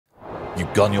You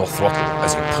gun your throttle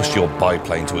as you push your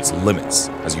biplane to its limits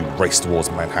as you race towards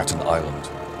Manhattan Island.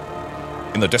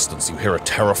 In the distance, you hear a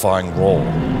terrifying roar.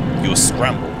 You are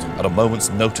scrambled at a moment's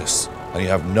notice, and you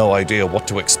have no idea what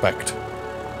to expect.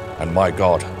 And my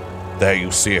God, there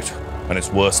you see it, and it's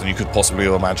worse than you could possibly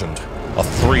have imagined. A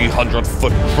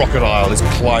 300-foot crocodile is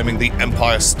climbing the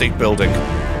Empire State Building.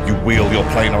 You wheel your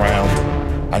plane around,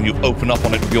 and you open up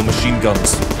on it with your machine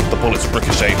guns. The bullets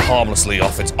ricochet harmlessly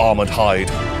off its armored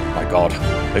hide. My God,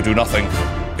 they do nothing.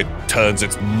 It turns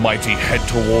its mighty head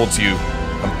towards you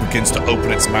and begins to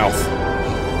open its mouth.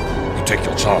 You take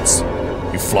your chance.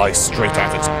 You fly straight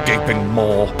at its gaping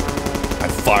maw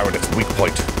and fire at its weak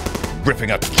point,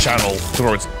 ripping a channel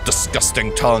through its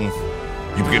disgusting tongue.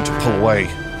 You begin to pull away,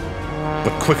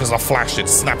 but quick as a flash, it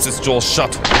snaps its jaws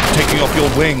shut, taking off your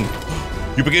wing.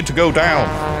 You begin to go down.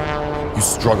 You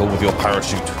struggle with your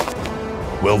parachute.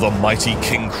 Will the mighty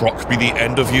King Croc be the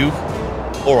end of you?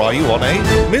 Or are you on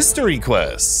a mystery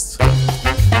quest?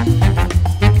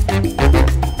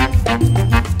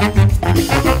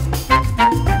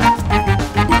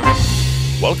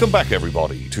 Welcome back,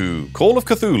 everybody, to Call of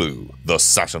Cthulhu, the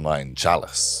Saturnine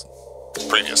Chalice.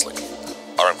 Previously,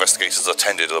 our investigators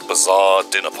attended a bizarre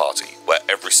dinner party where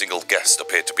every single guest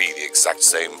appeared to be the exact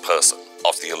same person.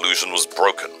 After the illusion was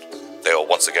broken, they were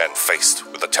once again faced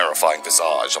with the terrifying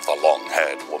visage of the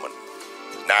long-haired woman.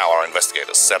 Now our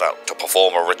investigators set out to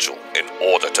perform a ritual in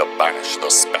order to banish the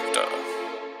spectre.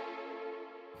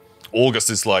 August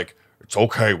is like, it's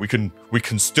okay, we can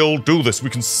still do this,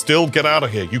 we can still get out of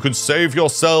here, you can save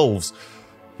yourselves,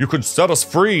 you can set us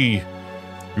free,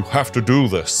 you have to do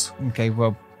this. Okay,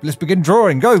 well, let's begin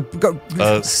drawing, go.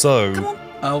 So... Come on.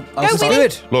 I'll do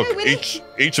it. Look,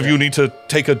 each of you need to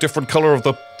take a different color of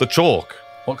the chalk.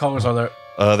 What colors are there?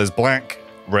 There's black,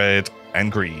 red,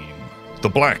 and green. The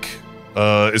black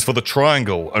is for the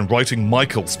triangle and writing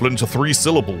Michael split into 3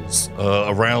 syllables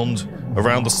around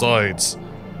the sides.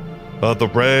 The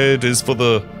red is for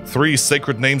the 3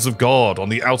 sacred names of God on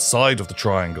the outside of the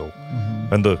triangle.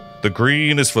 Mm-hmm. And the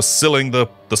green is for sealing the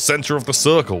center of the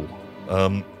circle.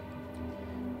 Oh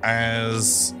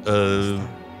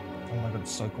my God,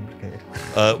 it's so complicated.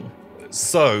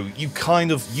 So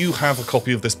you have a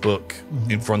copy of this book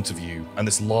in front of you, and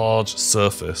this large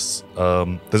surface.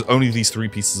 There's only these 3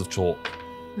 pieces of chalk.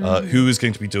 Who is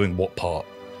going to be doing what part?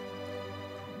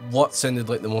 What sounded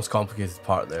like the most complicated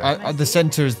part there? The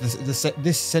center is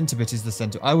this center bit is the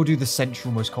center. I will do the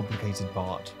central, most complicated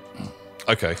part.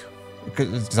 Okay.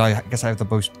 Because I guess I have the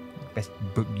best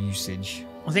book usage.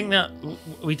 I think that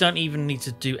we don't even need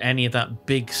to do any of that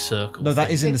big circle. No,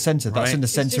 that is in the center. That's right? in the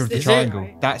center of the Is triangle.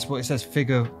 it? That's what it says.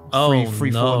 Figure Oh,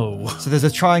 free no. form. So there's a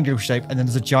triangle shape, and then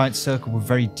there's a giant circle with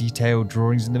very detailed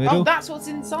drawings in the middle. Oh, that's what's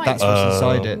inside. That's what's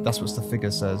inside it. That's what the figure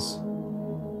says.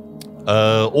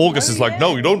 August is like,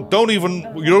 no, you don't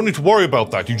need to worry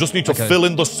about that. You just need to fill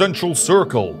in the central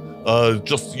circle.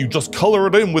 You just color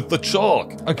it in with the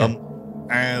chalk. Okay.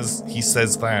 As he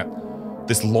says that,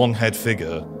 this long-haired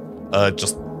figure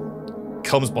just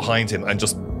comes behind him and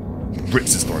just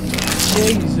rips his throat.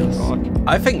 Jesus.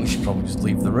 I think we should probably just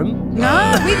leave the room. We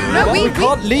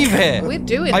can't leave here. We're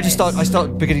doing I this.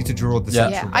 start beginning to draw the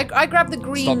central. Yeah, I grab the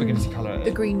green. Start beginning to color it.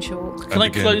 The green chalk. Can I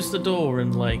close the door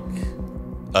and like?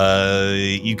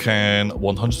 You can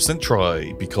 100%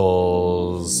 try,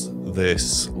 because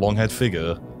this long-haired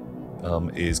figure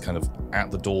is kind of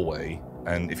at the doorway,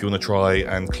 and if you want to try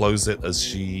and close it as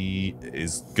she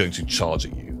is going to charge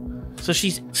at you. So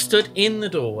she's stood in the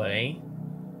doorway.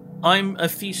 I'm a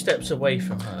few steps away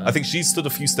from her. I think she's stood a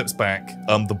few steps back.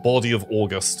 The body of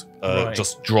August Right.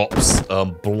 just drops,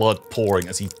 blood pouring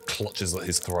as he clutches at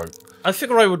his throat. I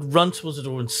figure I would run towards the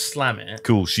door and slam it.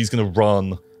 Cool, she's going to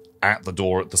run at the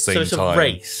door at the same time. So it's a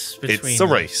race between. It's a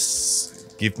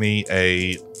race. Give me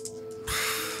a...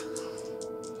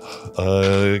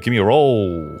 give me a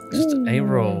roll. Just a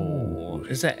roll.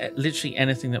 Is there literally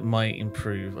anything that might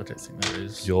improve? I don't think there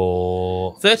is.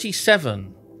 You're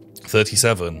 37.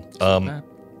 37.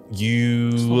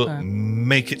 You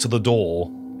make it to the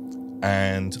door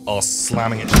and are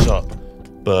slamming it shut,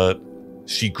 but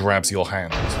she grabs your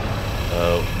hand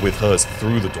with hers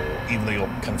through the door, even though you're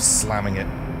kind of slamming it.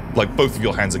 Like, both of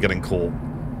your hands are getting caught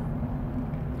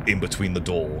in between the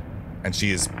door, and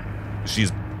she is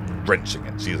wrenching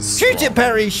it. She is Shoot it,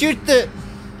 Perry! Shoot it!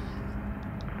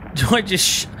 Do I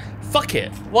just... Fuck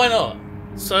it. Why not?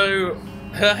 So,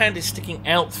 her hand is sticking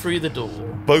out through the door.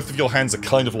 Both of your hands are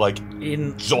kind of like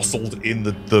In jostled in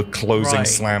the closing Right.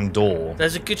 slam door.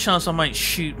 There's a good chance I might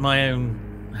shoot my own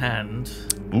hand.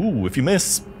 Ooh, if you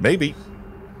miss, maybe.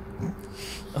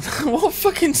 What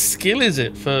fucking skill is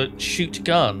it for shoot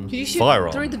gun? Did you shoot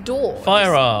Firearm. through the door?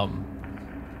 Firearm.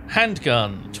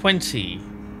 Handgun, 20.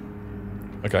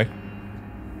 Okay.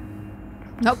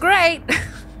 Not great.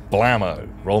 Blammo.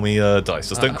 Roll me dice.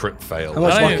 Just don't crit fail. How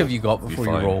much I luck know. have you got before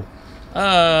you fine. roll?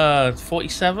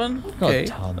 47. Got Okay.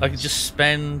 tons. I could just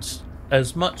spend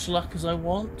as much luck as I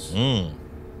want. Mm.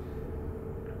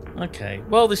 Okay.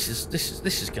 Well, this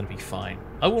is going to be fine.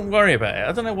 I wouldn't worry about it.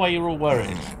 I don't know why you're all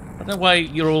worried. I don't know why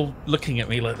you're all looking at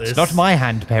me like this. It's not my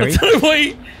hand, Perry. I don't know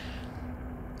why.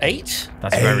 8?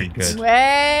 That's very good.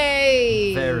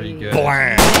 Way. Very good.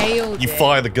 Blam! Nailed You it.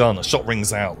 fire the gun. A shot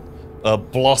rings out,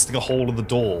 blasting a hole in the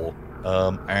door,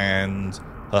 and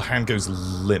her hand goes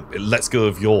limp. It lets go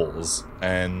of yours,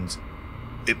 and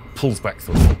it pulls back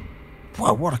through.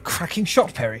 Wow, what a cracking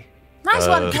shot, Perry. Nice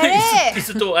one, Perry. Is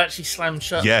the door actually slammed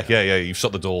shut? Yeah. You've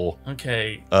shut the door.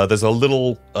 Okay. There's a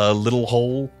little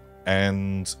hole,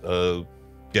 and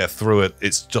through it,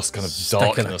 it's just kind of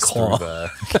Stuck in a darkness claw. through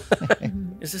there.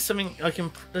 Is there something I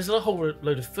can... There's a whole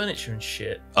load of furniture and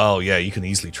shit. Oh yeah, you can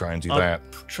easily try and do I'll that.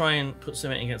 try and put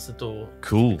something against the door.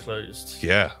 Cool. Closed.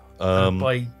 Yeah.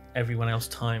 Buy everyone else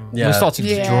time. Yeah. We're starting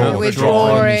to Yeah, draw. we're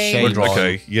drawing drawing. shape. We're drawing.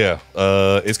 Okay. Yeah.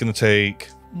 It's gonna take.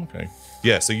 Okay.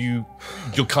 Yeah. So you're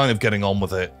kind of getting on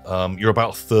with it. You're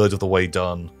about a third of the way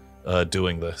done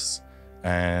doing this,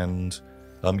 and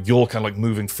you're kind of like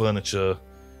moving furniture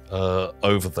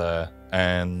over there,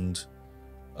 and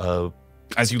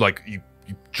as you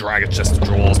drag a chest of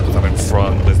drawers, put that in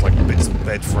front. There's like bits of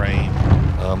bed frame.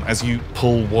 As you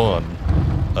pull one,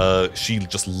 she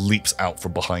just leaps out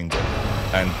from behind it,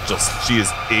 and she is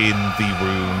in the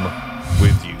room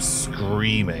with you,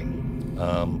 screaming.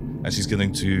 And she's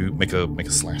going to make a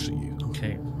slash at you.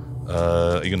 Okay.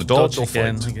 Are you going to dodge or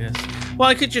again, fight? I guess. Well,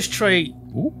 I could just try...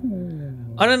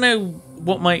 I don't know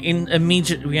what my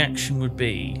immediate reaction would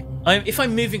be. If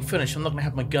I'm moving furniture, I'm not going to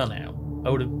have my gun out. I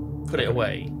would have put it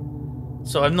away.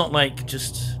 So I'm not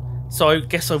just... So I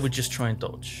guess I would just try and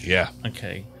dodge. Yeah.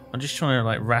 Okay. I'm just trying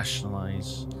to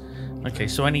rationalize. Okay,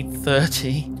 so I need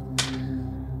 30.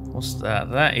 What's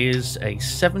that? That is a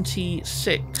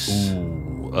 76. Ooh.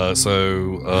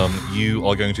 You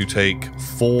are going to take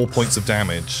 4 points of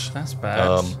damage. That's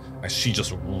bad. As she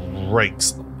just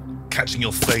rakes, catching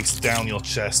your face down your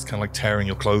chest, kind of like tearing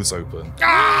your clothes open.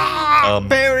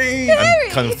 Perry!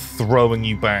 And kind of throwing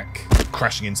you back,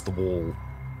 crashing into the wall.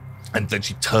 And then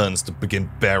she turns to begin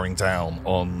bearing down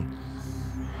on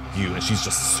you, and she's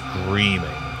just screaming.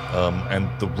 And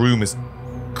the room is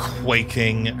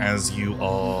quaking as you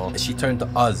are. She turned to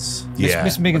us. Yeah.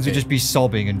 Miss Miggins okay. would just be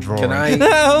sobbing and drawing. Can I-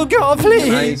 Oh God, Can I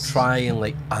please! try and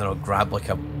I don't know, grab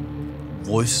a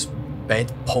loose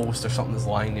bed post or something that's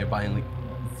lying nearby and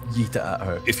yeet it at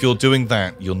her? If you're doing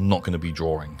that, you're not going to be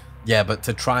drawing. Yeah, but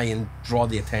to try and draw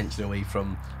the attention away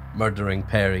from murdering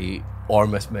Perry or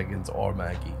Miss Miggins or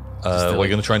Maggie. We're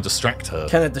going to try and distract her.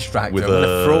 Kind of distract with her. I'm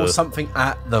gonna throw a- something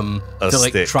at them a to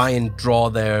stick. try and draw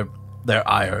their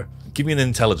ire. Give me an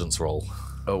intelligence roll.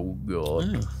 Oh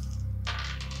god.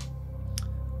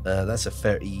 That's a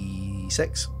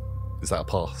 36. Is that a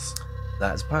pass?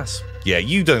 That's a pass. Yeah,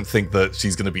 you don't think that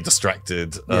she's going to be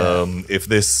distracted. Yeah. If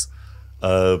this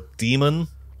demon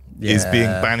is being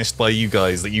Yeah. banished by you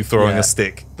guys, that you throwing Yeah. a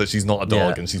stick, that she's not a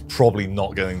dog, Yeah. and she's probably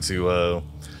not going to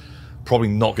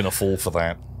fall for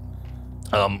that.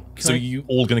 So you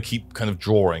all going to keep kind of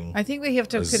drawing. I think we have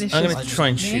to As- finish. I'm this going to try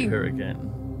and shoot name. her again.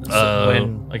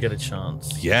 When I get a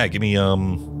chance. Yeah, give me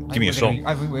a shot.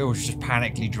 I think we're all just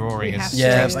panically drawing. We as have to.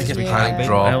 Yeah, steps like as a we panic can.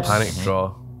 draw. Else- Panic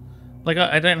draw.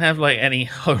 I don't have any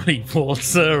holy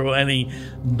water or any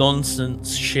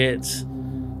nonsense shit.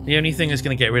 The only thing that's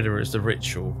going to get rid of her is the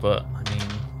ritual, but I mean,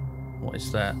 what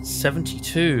is that?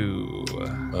 72.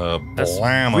 That's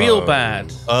Blammo. real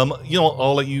bad. You know what?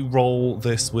 I'll let you roll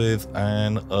this with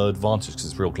an advantage because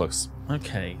it's real close.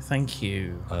 Okay, thank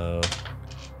you. Uh,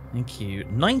 Thank you.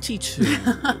 92.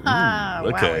 Ah,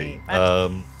 okay.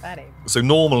 wowie. Batty. So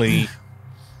normally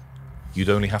you'd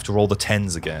only have to roll the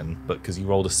 10s again, but because you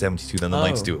rolled a 72, then the Oh.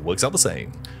 92, it works out the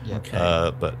same. Yeah.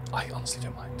 Okay. But I honestly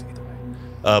don't mind either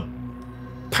way.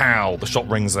 Pow! The shot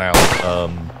rings out.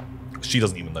 She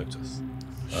doesn't even notice.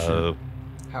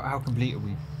 How complete are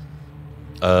we?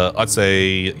 I'd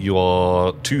say you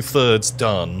are 2/3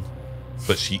 done,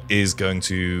 but she is going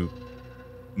to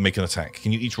make an attack.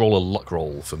 Can you each roll a luck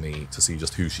roll for me to see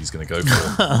just who she's going to go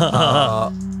for?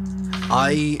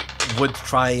 I would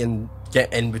try and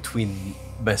get in between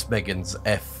Miss Miggins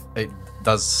if it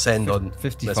does send on Miss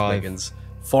 55. Miggins.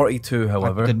 42, I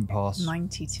however. didn't pass.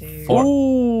 92.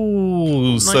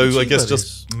 Ooh, so I 92 guess that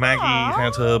just Maggie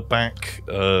had her back.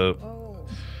 Oh,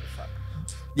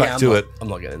 back to it. I'm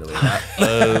not getting in the way of that.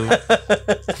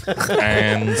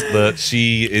 And that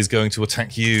she is going to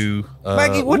attack you.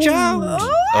 Maggie, watch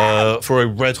out! For a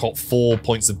red hot 4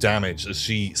 points of damage as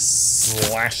she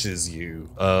slashes you.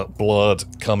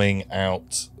 Blood coming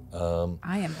out.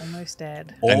 I am almost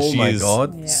dead. And Oh she my is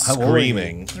god. Yeah.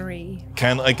 screaming. 3.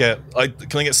 Can I get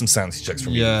some sanity checks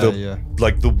from you? Yeah.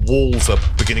 Like the walls are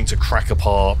beginning to crack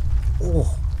apart.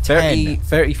 Oh, 30,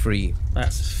 33.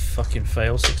 That's a fucking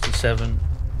fail. 67.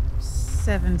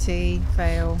 70.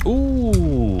 Fail.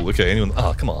 Ooh. Okay.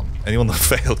 Come on. Anyone that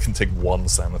failed can take 1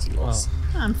 sanity loss.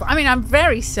 I'm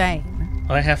very sane.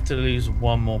 I have to lose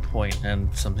 1 more point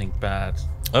and something bad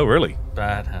Oh, really?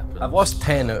 happens. I've lost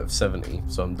 10 out of 70,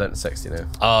 so I'm down to 60 now.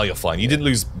 Ah, you're fine. You didn't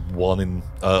lose 1 in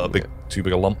too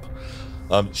big a lump.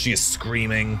 She is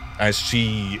screaming as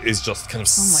she is just kind of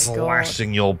Oh my God.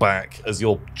 slashing your back as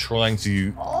you're trying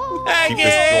to keep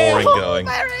this drawing going.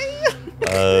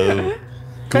 Perry!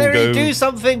 Perry, do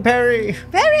something, Perry!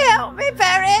 Perry, help me,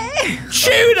 Perry!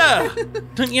 Shoot her!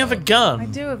 Don't you have a gun? I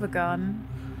do have a gun.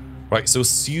 Right, so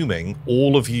assuming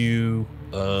all of you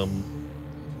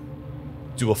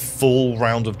do a full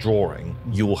round of drawing,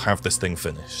 you will have this thing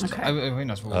finished. Okay. I think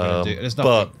that's what we're going to do. There's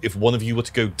But nothing. if one of you were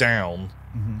to go down,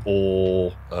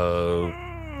 or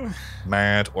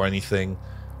mad or anything,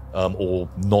 or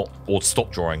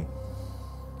stop drawing,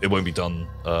 it won't be done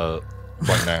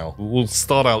right now. We'll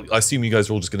start out. I assume you guys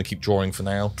are all just going to keep drawing for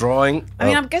now. Drawing.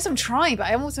 I guess I'm trying, but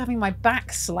I'm also having my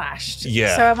back slashed.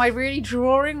 Yeah. So am I really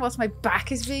drawing whilst my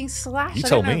back is being slashed? You I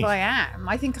tell don't know me. if I am.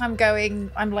 I think I'm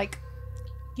like,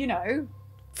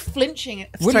 flinching,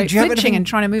 Willie, do you have flinching anything- and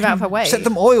trying to move out of her way. Set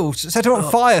them oil, set her on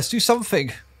fire, do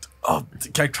something. Oh,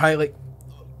 can I try, like...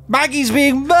 Maggie's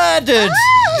being murdered!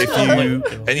 If you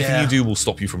anything Yeah. you do will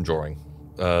stop you from drawing.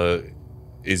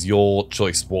 Is your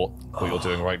choice what you're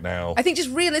doing right now? I think just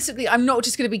realistically, I'm not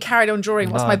just going to be carried on drawing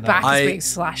whilst No, my no. back I- is being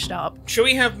slashed up. Shall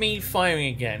we have me firing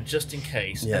again, just in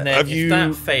case? Yeah. And then Have if you-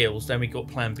 that fails, then we got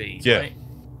plan B. Yeah. Right?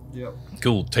 Yep.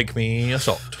 Cool. Take me a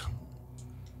shot.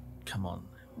 Come on.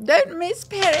 Don't miss,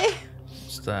 Perry.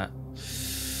 What's that?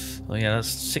 Oh, yeah, that's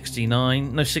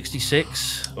 69. No,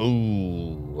 66.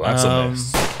 Ooh, that's a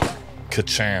miss.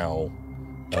 Ka-chow.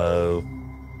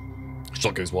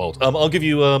 Shot goes wild. I'll give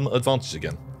you advantage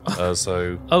again.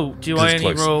 So Oh, do 'cause I it's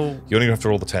only close. roll? You only have to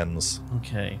roll the 10s.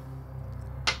 Okay.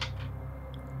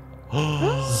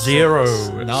 0.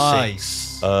 at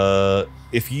Nice. 6.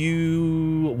 If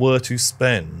you were to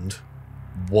spend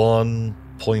 1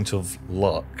 point of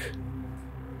luck,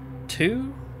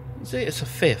 2? Is it? It's a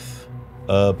 5th.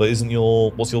 but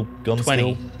what's your gun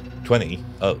 20. skill? 20.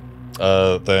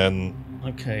 Then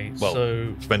Okay, well,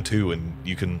 so spend 2 and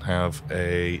you can have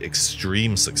a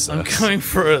extreme success. I'm going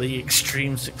for the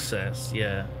extreme success.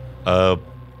 Yeah.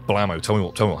 Blammo, tell me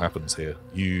what happens here.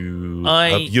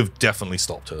 You've definitely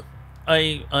stopped her.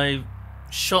 I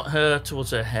shot her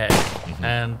towards her head,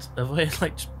 and have I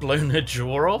like just blown her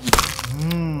jaw off,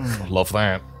 Love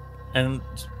that. and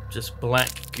just black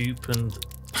goop and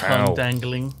Pow. tongue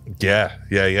dangling. Yeah.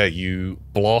 You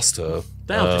blast her.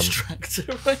 That'll distract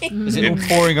her, right? Is it all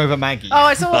pouring over Maggie? Oh,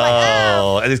 it's all like, ow.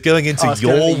 Oh, and it's going into Oh, it's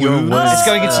your going into your wounds. wounds. It's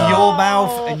going into your Oh.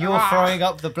 mouth, and you're throwing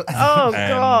up the blood. Oh,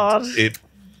 and God. it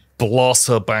blasts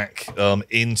her back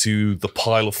into the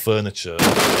pile of furniture.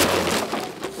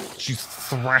 She's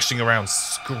thrashing around,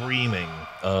 screaming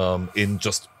in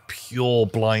just pure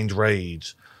blind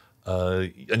rage.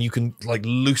 And you can like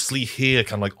loosely hear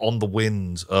kind of like on the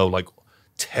wind, like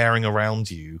tearing around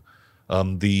you,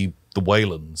 the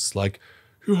Waylands, like,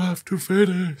 you have to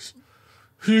finish.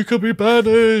 You could be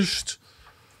banished.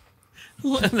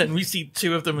 And then we see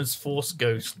 2 of them as Force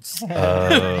ghosts.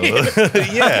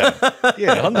 Yeah,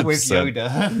 100%. With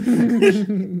Yoda.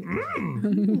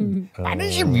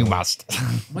 Banish him, you must.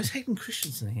 Why is Hayden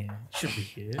Christensen here? Should be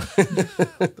here.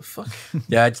 What the fuck?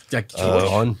 Yeah, I keep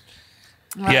on.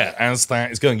 Yeah, as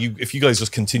that is going, if you guys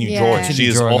just continue Yeah. drawing, she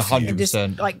is Drawing off you. 100%. Just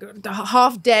like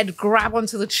half dead, grab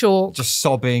onto the chalk, Just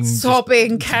sobbing.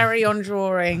 sobbing, carry on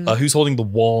drawing. Who's holding the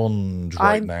wand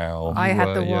right I'm- now? I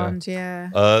had the yeah. wand, yeah.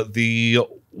 The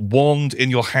wand in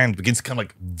your hand begins to kind of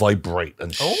like vibrate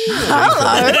and shake.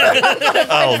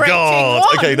 Oh Vibrating god!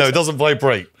 wand. Okay, no, it doesn't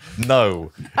vibrate.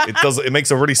 No, it does. It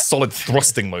makes a really solid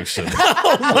thrusting motion.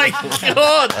 Oh my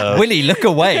god! Willie, look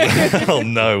away. Oh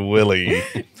no, Willie.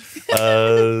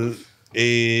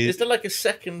 Is there like a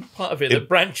second part of it that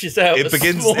branches out? It that's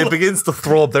begins. smaller? It begins to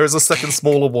throb. There is a second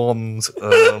smaller wand,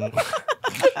 and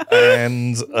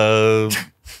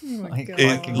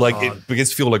it begins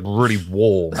to feel like really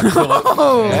warm,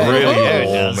 really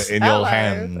warm in your Hello.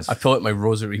 hand. I pull out my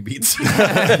rosary beads.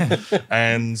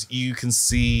 And you can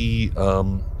see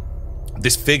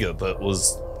this figure that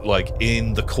was like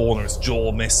in the corner, its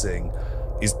jaw missing,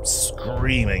 is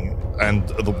screaming, and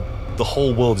the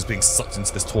whole world is being sucked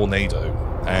into this tornado,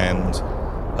 and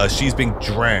she's being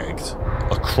dragged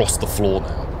across the floor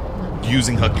now,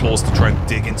 using her claws to try and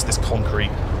dig into this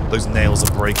concrete. Those nails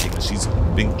are breaking, and she's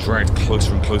being dragged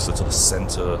closer and closer to the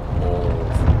center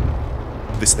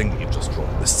of this thing that you've just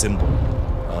drawn, this symbol.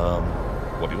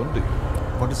 What do you want to do?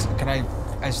 What is? Can I?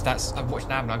 As that's, I'm watching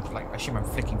now, and I'm like, I assume I'm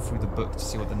flicking through the book to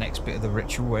see what the next bit of the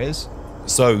ritual is.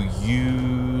 So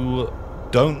you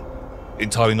don't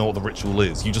entirely know what the ritual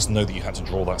is. You just know that you had to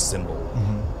draw that symbol.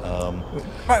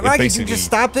 Right, Maggie, you just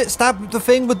stabbed the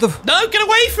thing with the. No, get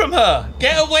away from her!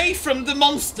 Get away from the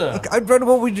monster! I don't know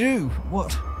what we do.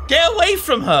 What? Get away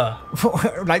from her!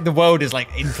 Like the world is like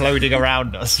imploding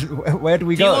around us. Where do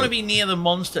we Do go? you want to be near the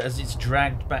monster as it's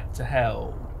dragged back to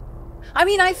hell? I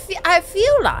mean, I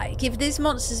feel like if this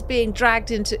monster's being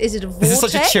dragged into, is it a vortex? This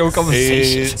is such a chill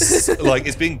conversation. It's like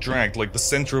it's being dragged, like the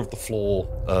center of the floor,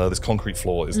 this concrete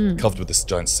floor is covered with this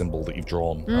giant symbol that you've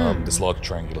drawn, this large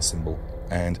triangular symbol.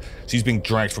 And she's being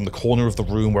dragged from the corner of the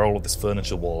room where all of this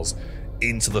furniture was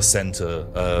into the center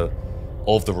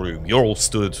of the room. You're all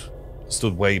stood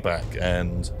way back,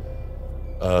 and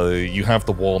you have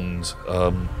the wand,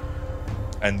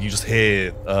 and you just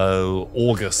hear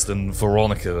August and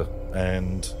Veronica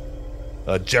and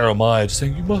Jeremiah just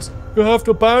saying, you have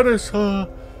to banish her.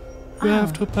 You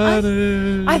have to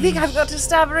banish. I think I've got to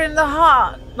stab her in the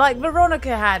heart, like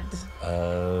Veronica had.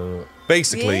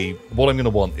 Basically, what I'm going to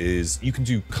want is you can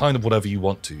do kind of whatever you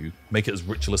want to, make it as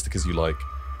ritualistic as you like.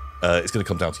 It's going to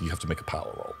come down to you have to make a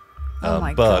power roll. Oh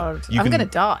my but god! you I'm can- gonna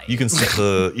die. You can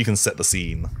set the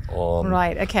scene on.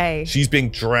 Right. Okay. She's being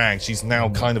dragged. She's now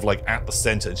kind of like at the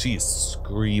center, and she is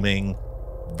screaming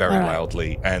very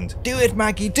loudly and Do it,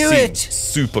 Maggie. Do seems it.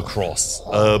 super cross.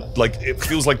 Like it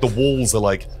feels like the walls are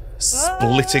like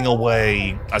splitting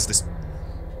away as this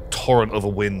torrent of a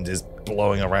wind is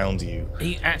blowing around you. Are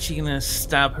you actually going to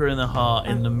stab her in the heart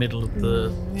in the middle of the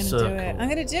I'm gonna circle? do it. I'm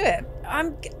gonna do it.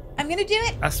 I'm gonna do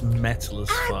it. That's metal as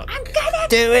fuck. I'm gonna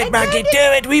Do it, Maggie. Do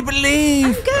it. We believe.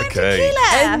 I'm going Okay. to kill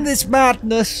her. End this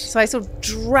madness. So I sort of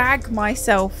drag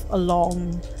myself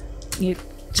along,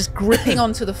 just gripping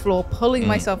onto the floor, pulling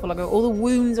myself along. All the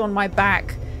wounds on my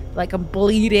back, like I'm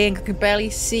bleeding. I can barely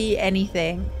see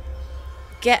anything.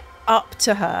 Get up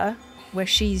to her, where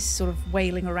she's sort of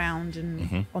wailing around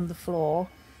and on the floor.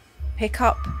 Pick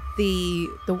up the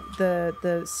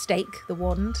stake, the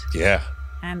wand, Yeah.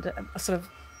 and sort of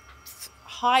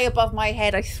high above my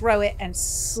head, I throw it and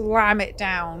slam it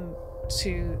down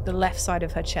to the left side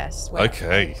of her chest, where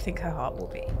Okay. I think her heart will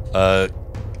be.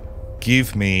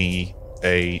 Give me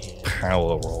a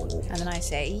power roll. And then I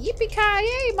say,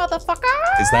 "Yippee-ki-yay,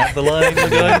 motherfucker!" Is that the line we're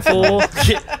going for?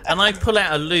 And I pull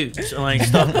out a lute and I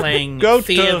start playing Go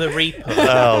Fear to- the Reaper.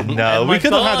 Oh no, And we my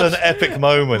could have had bard- an epic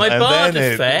moment, my and bard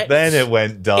then effect, it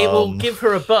went dumb. It will give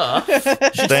her a buff. She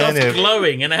Then starts it-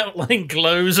 glowing, and outline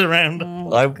glows around.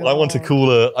 I want a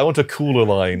cooler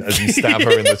line as you stab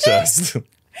her in the chest.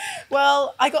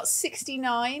 Well, I got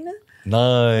 69,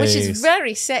 Nice. which is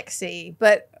very sexy,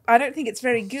 but I don't think it's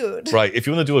very good. Right, if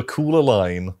you want to do a cooler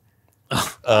line,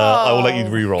 I will let you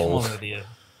Come re-roll. on, Lydia.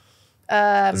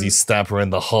 As you stab her in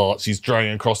the heart, she's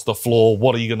dragging across the floor.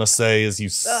 What are you going to say as you...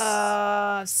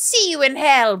 See you in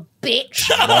hell, bitch.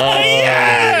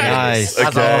 Nice.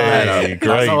 That's a lot better. Okay, That's a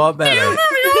great. lot better.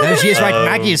 No, she is right.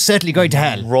 Maggie is certainly going to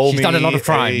hell. Roll She's me done a lot of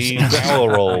crimes. a power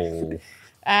roll.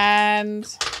 And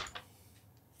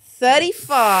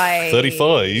 35.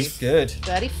 35. Good.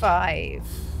 35.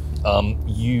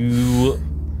 You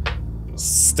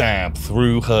stab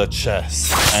through her chest.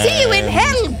 See you in and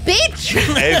hell, bitch.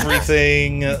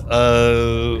 Everything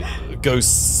goes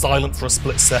silent for a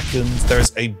split second.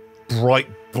 There's a bright,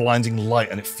 blinding light,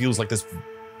 and it feels like there's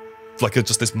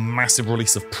just this massive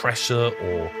release of pressure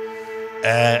or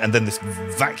air, and then this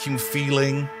vacuum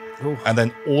feeling. And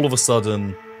then all of a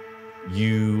sudden,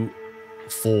 you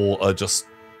four are just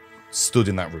stood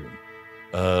in that room.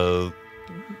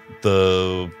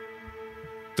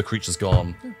 The creature's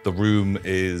gone. The room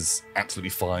is absolutely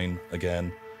fine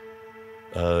again.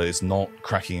 It's not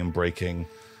cracking and breaking.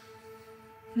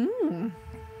 The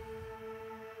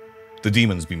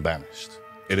demon's been banished.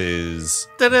 It is.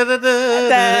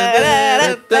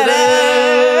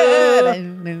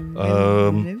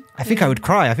 I think I would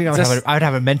cry. I think I would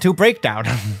have a mental breakdown.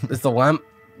 Is the lamp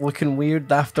looking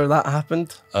weird after that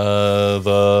happened?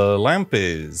 The lamp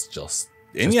is just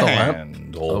in Just your a lamp?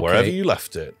 hand or Okay. wherever you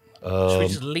left it. Should we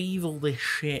just leave all this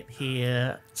shit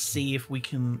here? See if we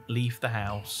can leave the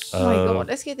house. Oh my god,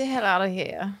 let's get the hell out of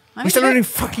here. We're still running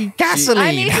fucking gasoline.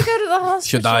 I need to go to the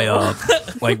hospital. Should I,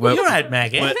 You're right,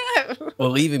 Maggot. we're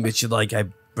leaving, but should, I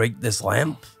break this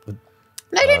lamp? No,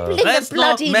 don't blink Let's the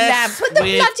bloody not mess lamp. Put the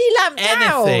with bloody lamp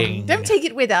anything. down. Don't take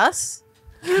it with us.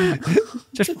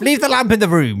 Just leave the lamp in the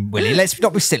room, Willie. Let's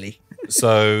not be silly.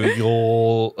 So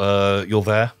you're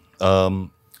there,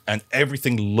 and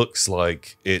everything looks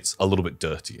like it's a little bit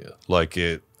dirtier. Like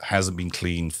it hasn't been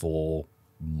cleaned for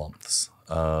months.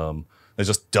 There's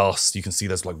just dust. You can see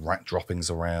there's like rat droppings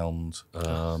around.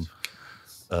 Yeah,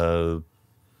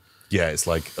 it's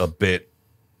like a bit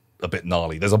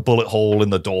gnarly. There's a bullet hole in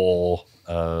the door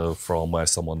from where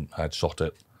someone had shot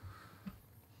it.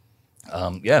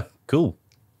 Yeah, cool.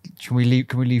 Can we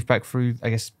leave back through? I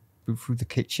guess through the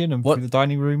kitchen and What? through the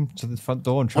dining room to the front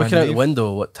door and try Looking and out the leave?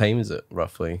 window, what time is it,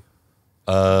 roughly?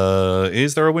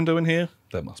 Is there a window in here?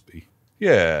 There must be.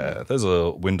 Yeah, there's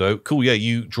a window. Cool, yeah,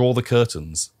 you draw the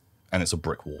curtains, and it's a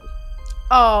brick wall.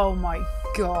 Oh my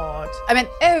god.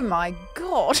 Oh my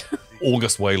god.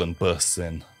 August Wayland bursts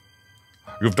in.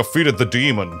 You've defeated the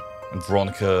demon, and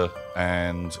Veronica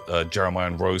and Jeremiah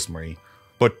and Rosemary,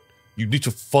 but you need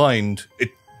to find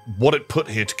what it put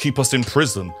here to keep us in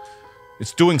prison.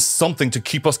 It's doing something to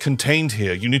keep us contained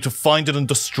here. You need to find it and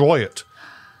destroy it.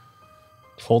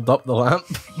 Hold up the lamp.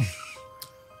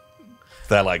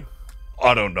 They're like,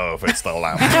 I don't know if it's the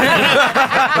lamp.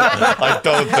 I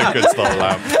don't think it's the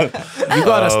lamp. You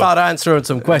gotta start answering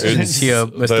some questions here,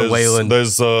 Mr. Wayland.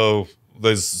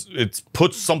 It's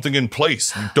put something in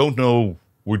place. We don't know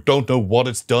what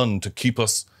it's done to keep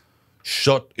us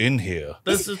shut in here.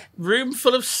 There's a room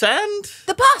full of sand.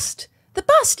 The bust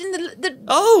in the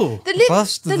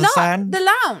Bust in the sand? the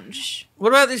lounge. What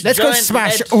about this? Let's go giant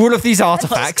smash head? all of these Let's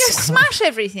artifacts. go smash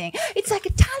everything. It's like a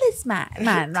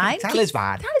talisman, right?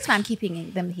 Talisman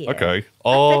keeping them here. Okay. I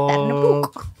read that in a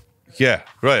book. Yeah,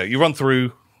 right. You run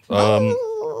through, and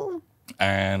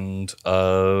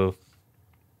I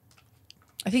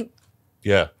think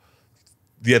yeah.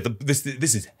 This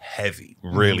is heavy,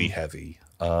 really heavy.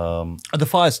 Are the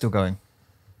fires still going?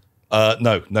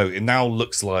 No. It now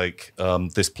looks like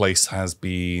this place has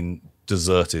been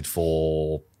deserted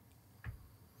for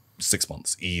 6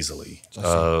 months easily.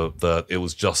 That it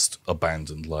was just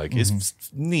abandoned. Like it's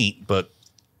neat but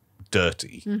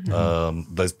dirty.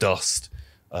 There's dust.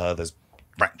 There's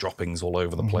rat droppings all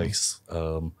over the place.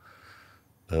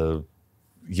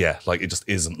 Yeah, like it just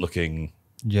isn't looking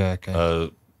Yeah,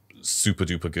 okay. super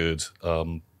duper good.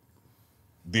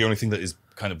 The only thing that is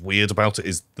kind of weird about it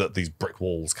is that these brick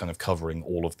walls kind of covering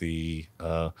all of the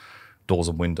doors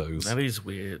and windows. That is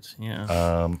weird.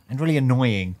 Yeah. And really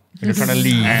annoying when you're trying to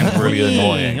leave. And really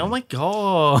annoying. Oh my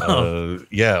god.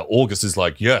 Yeah, August is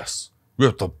like, yes, we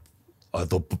have the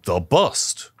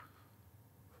bust.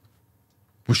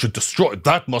 We should destroy it.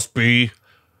 That must be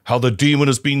how the demon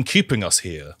has been keeping us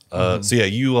here. So yeah,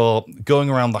 you are going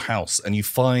around the house and you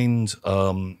find,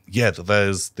 that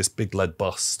there's this big lead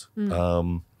bust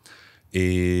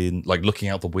in like looking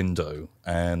out the window,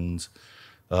 and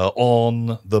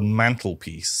on the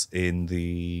mantelpiece in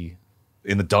the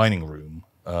dining room,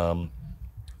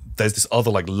 there's this other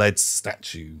like lead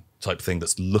statue type thing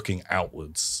that's looking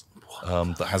outwards,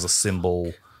 that has a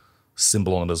symbol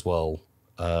on it as well.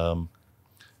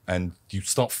 And you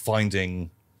start finding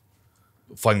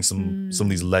some of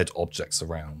these lead objects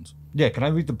around. Yeah, can I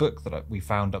read the book that we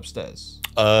found upstairs?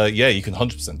 Yeah, you can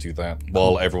 100% do that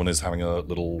while everyone is having a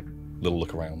little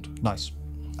look around. Nice.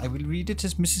 I will read it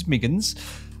as Mrs. Miggins.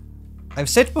 I've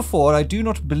said before, I do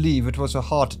not believe it was a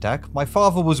heart attack. My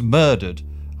father was murdered.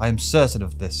 I am certain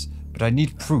of this, but I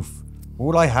need proof.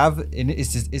 All I have in it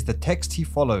is the text he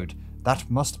followed. That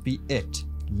must be it.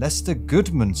 Lester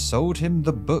Goodman sold him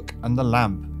the book and the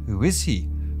lamp. Who is he?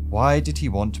 Why did he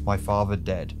want my father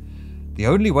dead? The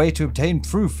only way to obtain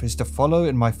proof is to follow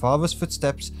in my father's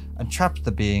footsteps and trap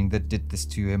the being that did this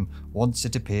to him once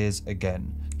it appears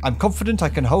again. I'm confident I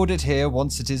can hold it here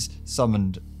once it is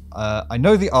summoned. I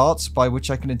know the arts by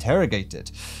which I can interrogate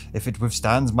it. If it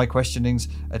withstands my questionings,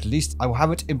 at least I will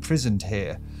have it imprisoned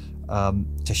here,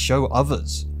 to show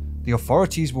others. The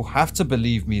authorities will have to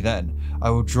believe me then. I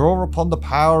will draw upon the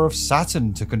power of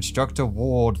Saturn to construct a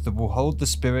ward that will hold the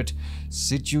spirit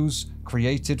sigils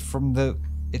created from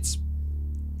its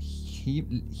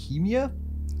hemia?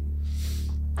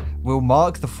 Will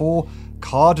mark the 4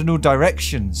 cardinal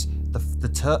directions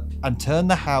and turn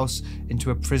the house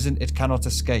into a prison it cannot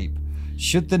escape.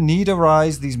 Should the need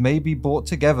arise, these may be brought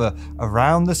together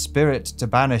around the spirit to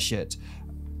banish it.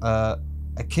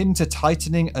 akin to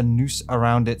tightening a noose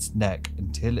around its neck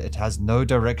until it has no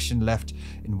direction left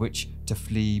in which to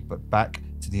flee but back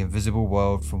to the invisible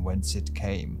world from whence it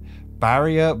came.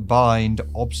 Barrier, bind,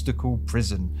 obstacle,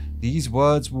 prison. These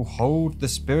words will hold the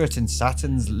spirit in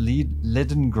Saturn's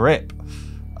leaden grip.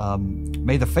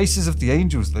 May the faces of the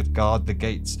angels that guard the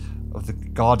gates of the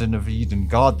Garden of Eden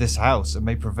guard this house, and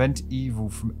may prevent evil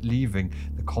from leaving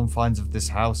the confines of this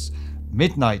house.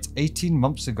 Midnight, 18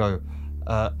 months ago.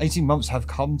 18 months have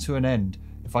come to an end.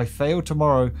 If I fail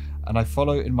tomorrow, and I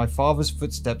follow in my father's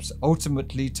footsteps,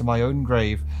 ultimately to my own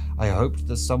grave, I hoped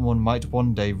that someone might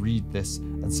one day read this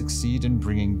and succeed in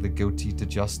bringing the guilty to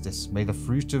justice. May the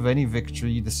fruit of any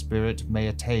victory the spirit may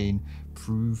attain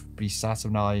prove be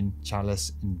Saturnine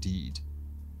Chalice indeed.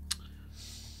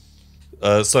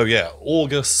 So yeah,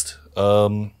 August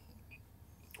and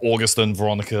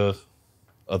Veronica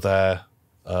are there.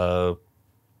 So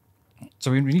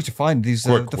we need to find these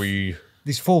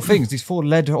these four things, these four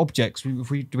lead objects. Do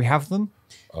we have them?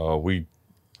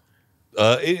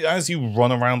 As you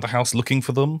run around the house looking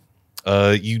for them,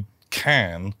 you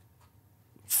can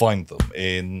find them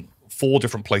in 4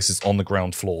 different places on the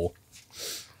ground floor.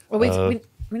 Well, we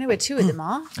know where 2 of them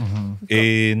are.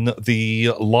 In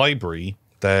the library,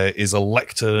 there is a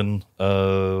lectern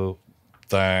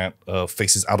that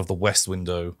faces out of the west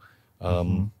window,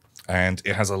 and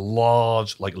it has a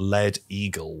large, like, lead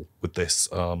eagle with this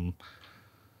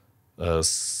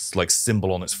like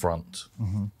symbol on its front.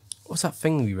 What's that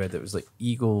thing we read that was like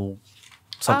eagle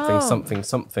something?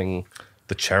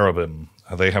 The cherubim.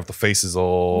 They have the faces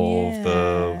of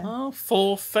the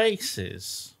 4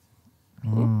 faces.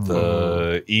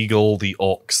 eagle, the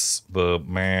ox, the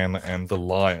man, and the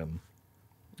lion.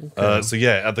 So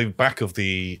yeah, at the back of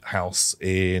the house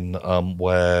in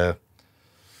where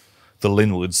the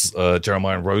Linwoods,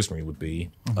 Jeremiah and Rosemary would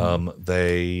be,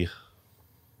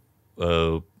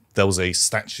 there was a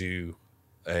statue,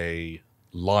 a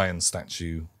lion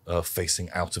statue, facing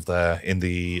out of there. In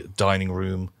the dining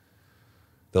room,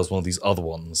 there was one of these other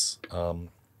ones.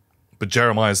 But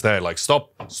Jeremiah's there, like,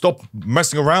 stop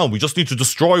messing around. We just need to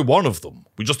destroy one of them.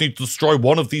 We just need to destroy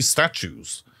one of these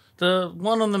statues. The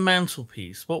one on the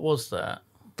mantelpiece, what was that?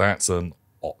 That's an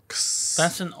ox.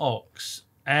 That's an ox.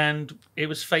 And it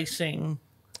was facing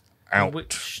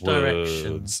which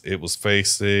direction? It was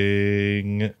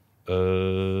facing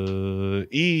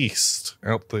east,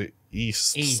 out the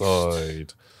east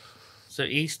side. So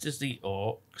east is the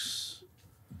ox,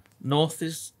 north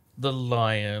is the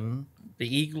lion, the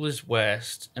eagle is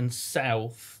west, and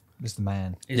south is the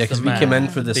man. Yeah, because we came in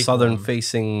for the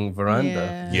southern-facing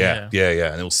veranda. Yeah,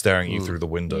 and it was staring at you through the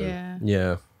window.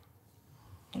 Yeah.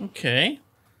 Okay.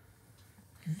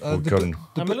 I'm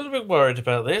a little bit worried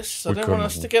about this. I don't want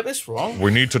us to get this wrong.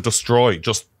 We need to destroy.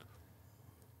 Just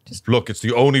look, it's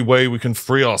the only way we can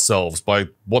free ourselves by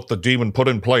what the demon put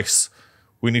in place.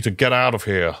 We need to get out of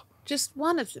here. Just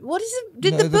one of them. What is it?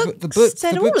 Did the book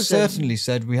said all of them? Certainly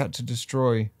said we had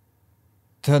to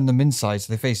turn them inside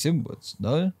so they face inwards.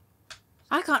 No,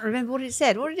 I can't remember what it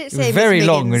said. What did it say? It was very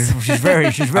long. She's very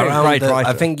right.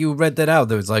 I think you read that out.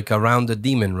 There was like around the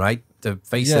demon, right? To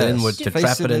face it inward, to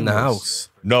trap it in the house.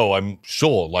 No, I'm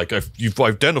sure. Like, you've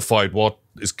identified what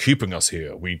is keeping us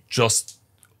here.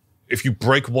 If you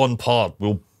break one part,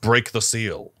 we'll break the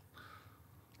seal.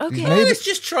 Okay. Let's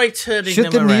just try turning Should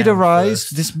them the around need arise,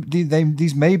 first.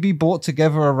 these may be brought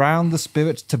together around the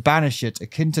spirit to banish it,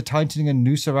 akin to tightening a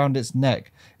noose around its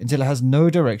neck, until it has no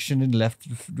direction in left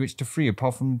which to free,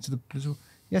 apart from to the...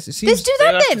 Yes, it seems... Let's do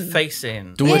that then. Face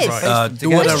in. Do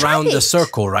it around the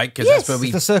circle, right? Because that's where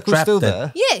we the circle's trapped still it.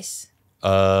 there. Yes.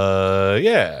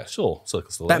 Yeah, sure.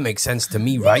 Circle's still there. That makes sense to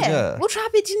me, right? Yeah. We'll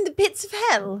trap it in the pits of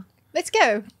hell. Let's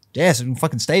go. Yes, we can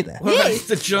fucking stay there. What about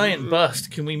the giant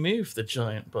bust? Can we move the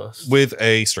giant bust? With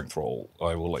a strength roll,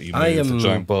 I will let you move the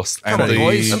giant bust. And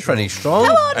I'm pretty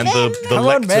strong. And the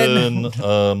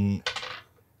lectern...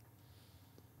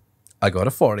 I got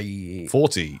a 40.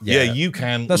 40. Yeah, you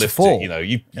can That's lift 4. it. You know,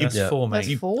 That's 4, mate.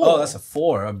 That's 4. Oh, that's a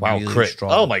 4. I'm wow, really crit.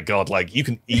 strong. Oh my god, like, you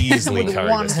can easily With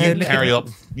carry one this. hand. You carry up...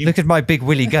 Look at my big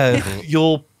willy go.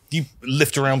 You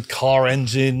lift around car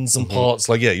engines and parts.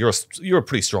 Like, yeah, you're a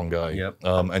pretty strong guy. Yep.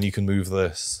 And you can move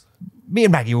this. Me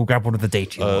and Maggie will grab one of the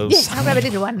dating ones. Yes, I'll grab a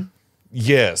little one.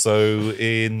 Yeah, so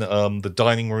in the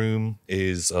dining room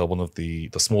is one of the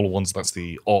smaller ones. That's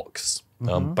the ox.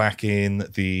 Back in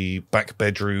the back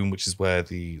bedroom, which is where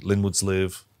the Linwoods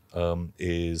live,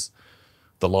 is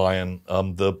the lion.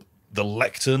 The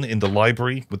lectern in the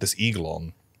library with this eagle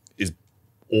on is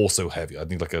also heavy. I'd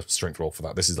need like a strength roll for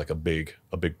that. This is like a big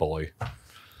boy.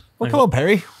 Well, come on,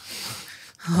 Perry.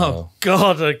 Oh,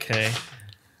 God, okay.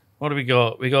 What do we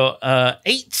got? We got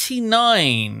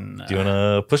 89. Do you want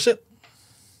to push it?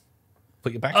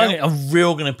 Put your back out? I'm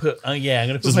real going to put... Oh, yeah, I'm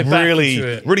going to put Just my back really, into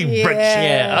it. really Yeah. wrench.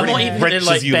 Yeah, I'm not really even going to wrenches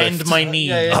like you bend lift. my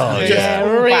knee.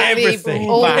 Everything.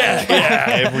 All Back. Yeah,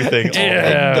 everything.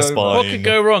 Yeah. The spine. What could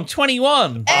go wrong?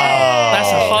 21. That's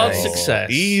a hard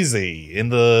success. Easy. In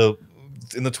the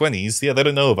 20s, yeah, they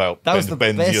don't know about That was the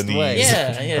bend best your knees. way.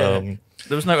 Yeah.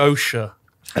 There was no OSHA.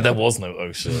 And there was no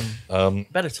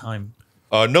OSHA. Better time.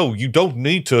 No, you don't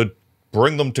need to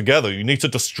bring them together. You need to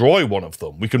destroy one of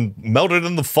them. We can melt it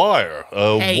in the fire.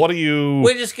 Hey, what are you...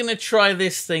 We're just going to try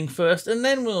this thing first, and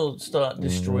then we'll start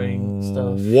destroying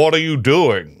stuff. What are you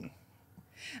doing?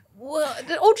 Well,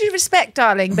 all due respect,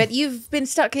 darling, but you've been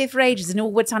stuck here for ages and it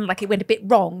all would sound like it went a bit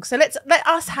wrong. So let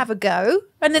us have a go.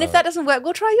 And then if that doesn't work,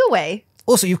 we'll try your way.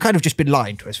 Also, you've kind of just been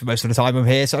lying to us for most of the time I'm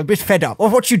here, so I'm a bit fed up.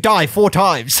 I've watched you die 4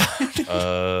 times.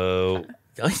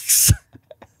 Yikes.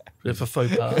 Bit of a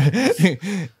faux pas.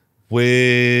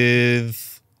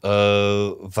 With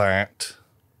that,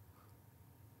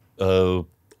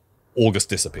 August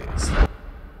disappears.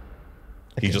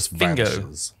 He just Bingo.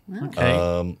 vanishes.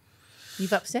 Okay.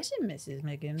 You've upset him, Mrs.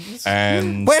 Miggins.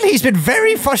 And Well, he's been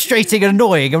very frustrating and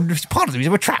annoying, and part of the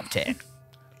reason we're trapped here.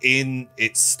 in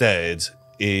its stead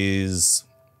is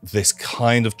this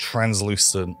kind of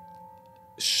translucent,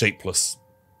 shapeless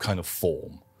kind of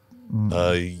form.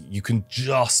 You can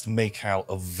just make out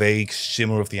a vague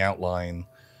shimmer of the outline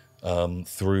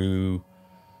through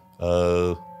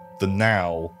the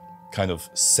now kind of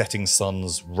setting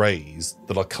sun's rays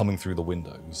that are coming through the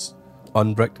windows.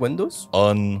 Unbricked windows?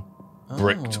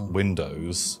 Unbricked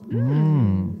windows.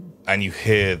 And you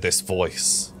hear this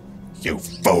voice. You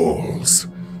fools!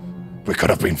 We could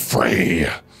have been free.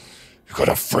 You could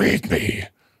have freed me.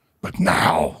 But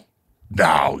now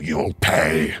you'll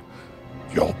pay.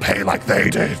 You'll pay like they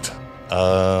did.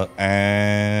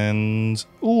 And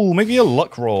maybe a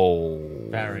luck roll.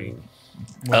 Barry.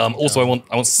 Also, I want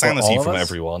sanity all of from us?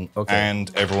 everyone, Okay.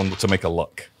 and everyone to make a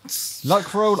luck.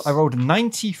 Luck roll, I rolled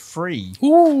 93.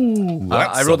 Ooh,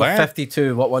 I rolled a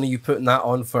 52. What one are you putting that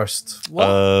on first?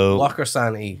 Luck or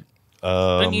sanity?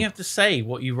 Don't you have to say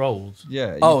what you rolled?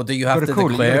 Yeah. Oh, do you have to gotta cool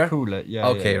declare? It, cool it. Yeah.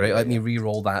 Okay, yeah, right. yeah, Let yeah. me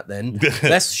re-roll that then.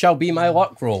 This shall be my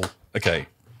luck roll. Okay.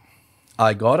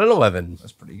 I got an 11.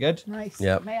 That's pretty good. Nice.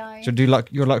 Yep. May I? Should I do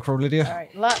your luck roll, Lydia? All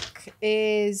right. Luck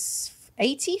is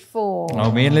 84.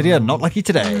 Oh, me and Lydia, not lucky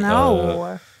today.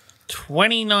 No.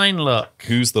 29 luck.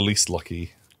 Who's the least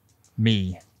lucky?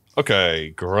 Me. Okay,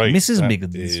 great. Mrs. That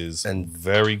Miggins. is And-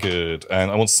 very good.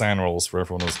 And I want san rolls for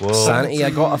everyone as well. Sanity, I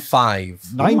got a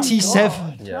 5.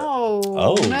 97. No.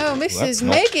 Oh, No, that's Mrs.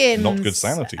 not- Miggins. not good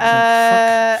sanity.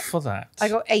 For that. I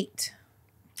got 8.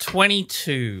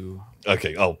 22.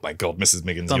 Okay, oh my god, Mrs.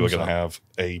 Miggins, you are Thumbs going up. to have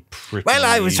a pretty... Well,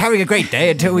 I was having a great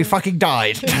day until we fucking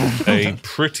died. a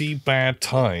pretty bad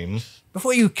time.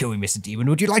 Before you kill me, Mr. Demon,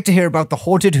 would you like to hear about the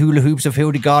haunted hula hoops of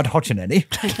Hildegard Hotchinenny?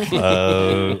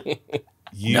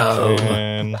 You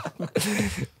can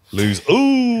lose...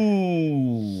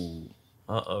 Ooh!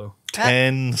 Uh-oh.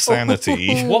 10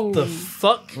 sanity. What the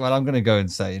fuck? Well, I'm going to go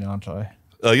insane, aren't I?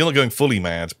 You're not going fully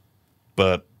mad,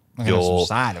 but I'm gonna have some you're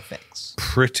side effects.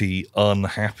 pretty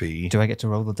unhappy. Do I get to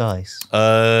roll the dice?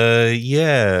 Yeah. Do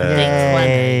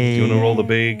you want to roll the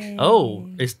big? Oh,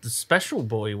 it's the special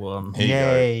boy one. Here you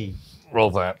Yay. go.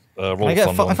 Roll that. Roll I, a get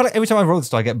fun I one. feel like every time I roll this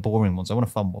die, I get boring ones. I want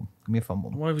a fun one. Give me a fun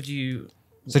one. Why would you...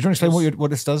 So do you want to explain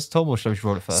what this does, Tom, or should we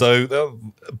roll it first? So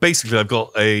basically, I've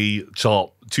got a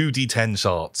chart, 2 D10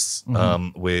 charts,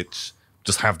 which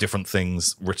just have different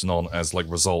things written on as like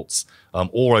results.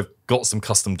 Or I've got some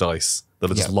custom dice that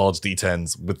are just Yeah. large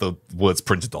D10s with the words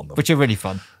printed on them. Which are really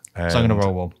fun. So I'm going to And-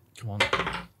 roll one. Come on.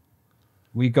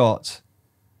 We got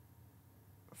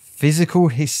physical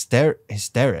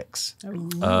hysterics.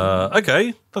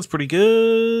 Okay, that's pretty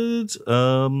good.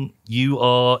 You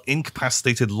are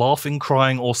incapacitated, laughing,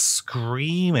 crying, or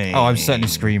screaming. Oh, I'm certainly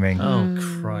screaming. Oh,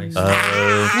 Christ.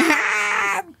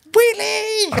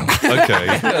 Willy!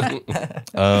 Okay.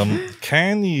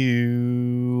 Can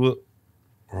you...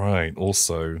 Right,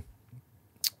 also...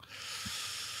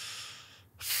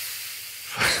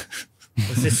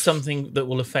 Is this something that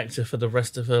will affect her for the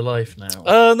rest of her life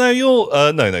now? No,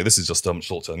 you're... no, this is just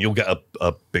short term. You'll get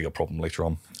a bigger problem later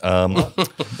on.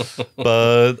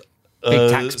 But...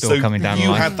 Big tax bill so coming down the you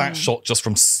line. had that shot just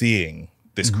from seeing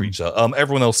this creature.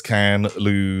 Everyone else can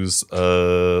lose...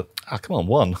 come on,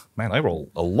 1. Man, I roll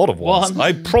a lot of ones. 1.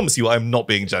 I promise you I'm not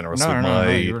being generous No, with no,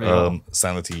 my you really are.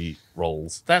 sanity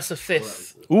rolls. That's a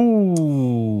 5th.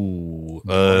 Ooh.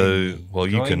 Well,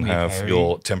 you Join can me, have Harry.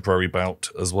 your temporary bout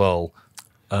as well.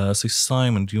 So,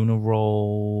 Simon, do you want to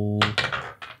roll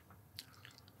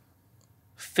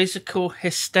physical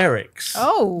hysterics.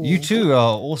 Oh. You two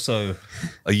are also.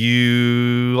 Are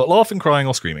you laughing, crying,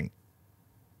 or screaming?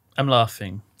 I'm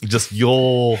laughing. Just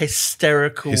you're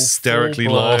Hysterically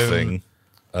laughing.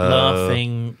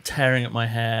 Laughing, tearing at my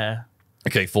hair.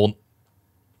 Okay, for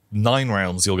 9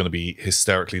 rounds, you're going to be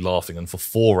hysterically laughing, and for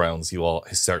 4 rounds, you are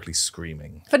hysterically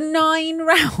screaming. For 9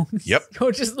 rounds. Yep.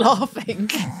 You're just laughing.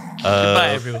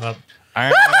 Goodbye, everyone.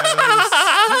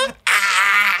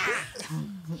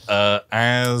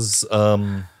 As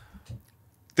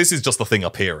this is just the thing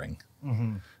appearing.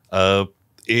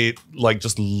 It like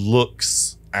just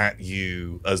looks at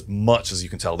you as much as you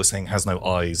can tell. This thing has no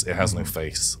eyes, it has no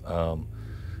face,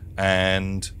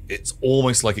 and it's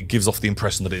almost like it gives off the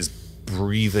impression that it is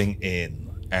breathing in,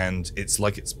 and it's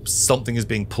like something is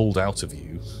being pulled out of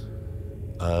you.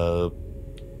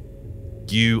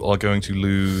 You are going to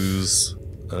lose.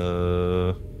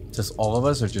 Just all of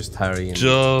us, or just Harry? And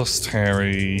Just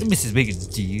Harry. Mrs. Wiggins,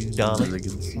 do you, darling?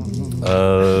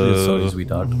 Sorry,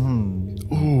 sweetheart.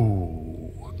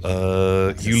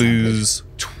 You lose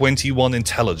 21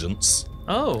 intelligence.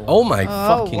 Oh. My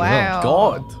fucking wow.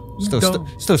 god!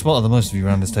 Still smarter than most of you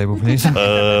around this table, please.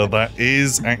 That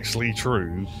is actually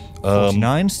true.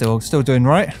 49, still doing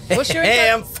right. What's your Hey,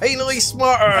 I'm finally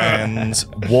smarter. And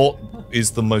what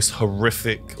is the most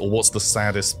horrific, or what's the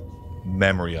saddest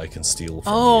memory I can steal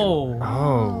from you?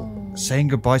 Oh, saying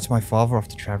goodbye to my father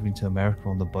after traveling to America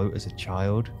on the boat as a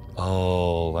child.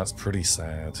 Oh, that's pretty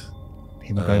sad.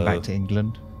 Him going back to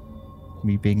England.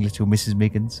 Me being little Mrs.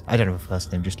 Miggins. I don't have a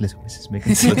first name, just little Mrs.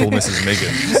 Miggins. Little Mrs.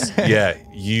 Miggins. Yeah,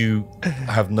 you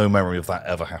have no memory of that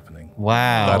ever happening.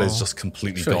 Wow. That is just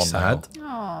completely Very gone sad.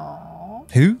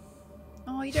 Aww. Who?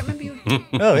 Oh, you don't remember your... now.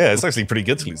 Oh yeah, it's actually pretty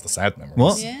good to lose the sad memories.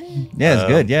 What? Yeah. Yeah, it's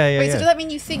good. Yeah. Wait, so does that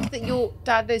mean you think that your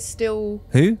dad is still...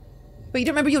 Who? But you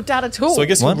don't remember your dad at all? So I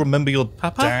guess What? you remember your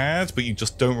dad, but you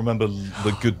just don't remember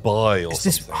the goodbye or Is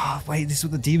this? something. Oh, wait, this is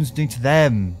what the demons are doing to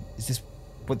them. Is this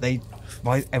what they?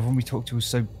 Why everyone we talked to was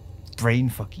so brain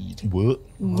fuckied? What?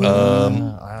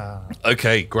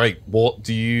 Okay, great. What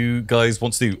do you guys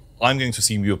want to do? I'm going to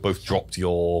assume you have both dropped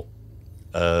your...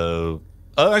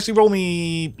 actually, roll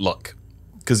me luck.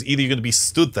 Because either you're going to be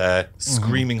stood there,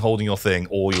 screaming, holding your thing,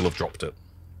 or you'll have dropped it.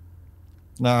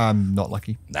 No, I'm not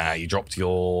lucky. Nah, you dropped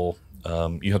your...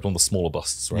 you had one of the smaller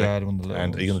busts, right? Yeah, I had one of the little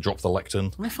And are you going to drop the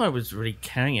lectern? What if I was really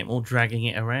carrying it more, dragging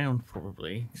it around,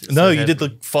 probably? 'Cause it's No, so you heavy. did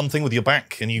the fun thing with your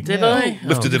back, and you Did I?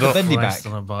 lifted it up. bendy Christ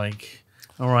back. on a bike.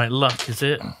 All right, luck, is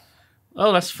it?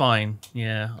 Oh, that's fine.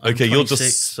 Yeah. I'm Okay, you're 26,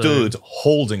 just so- stood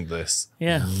holding this,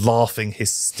 Yeah. laughing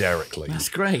hysterically. That's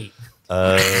great.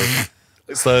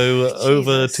 So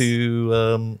over Jesus.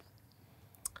 to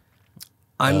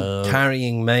I'm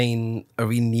carrying mine. Are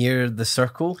we near the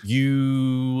circle?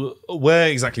 you. Where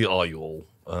exactly are you all?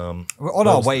 We're on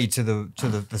our way to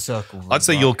the circle. I'd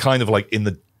say you're kind of like in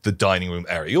the dining room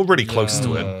area. You're really close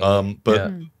to it.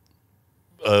 But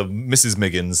Mrs.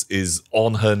 Miggins is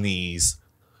on her knees,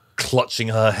 clutching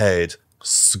her head,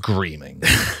 screaming.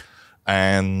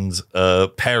 And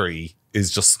Perry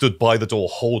is just stood by the door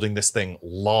holding this thing,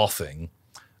 laughing.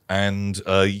 And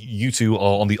you two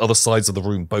are on the other sides of the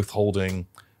room, both holding...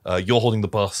 you're holding the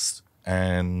bust,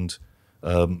 and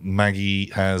Maggie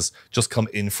has just come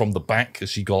in from the back as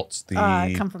she got the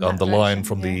come from that the lion direction,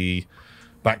 from yeah. the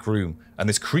back room. And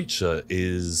this creature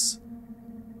is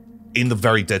in the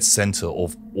very dead center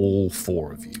of all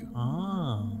 4 of you.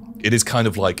 Ah. It is kind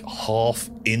of like half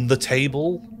in the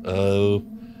table.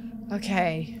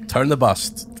 Okay. Turn the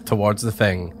bust towards the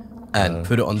thing and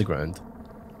put it on the ground.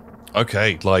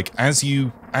 Okay, like as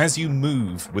you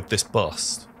move with this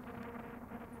bust,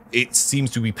 it seems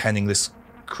to be penning this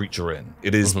creature in.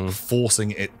 It is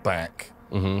forcing it back.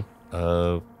 What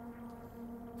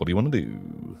do you want to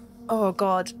do? Oh,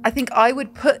 God. I think I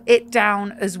would put it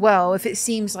down as well if it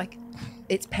seems like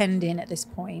it's penned in at this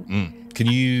point. Can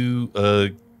you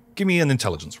give me an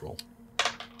intelligence roll?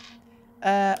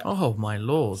 Oh, my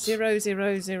lord. 0,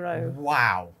 0, 0.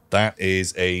 Wow. That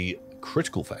is a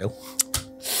critical fail.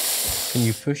 Can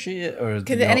you push it, or Is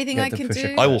do there you not anything get I to can push do?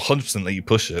 it? I will 100% let you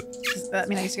push it. Does that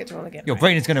mean I used to get to roll again? Your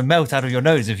brain is going to melt out of your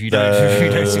nose if you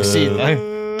don't succeed,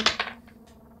 though.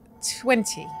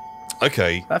 20.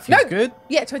 Okay. That feels No! good.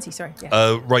 Yeah, 20, sorry.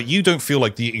 Yeah. Right, you don't feel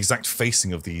like the exact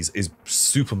facing of these is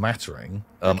super mattering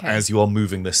Okay. as you are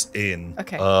moving this in.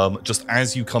 Okay. Just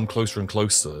as you come closer and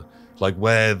closer, like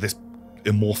where this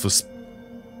amorphous,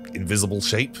 invisible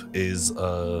shape is,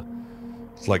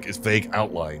 like its vague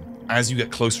outline. As you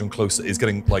get closer and closer, it's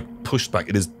getting like pushed back.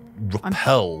 It is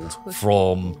repelled pushed.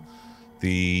 from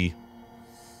the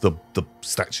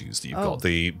statues that you've Oh. got,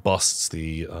 the busts,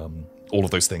 the all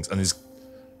of those things, and is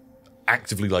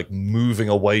actively like moving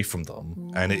away from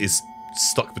them, and it is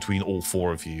stuck between all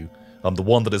four of you. The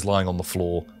one that is lying on the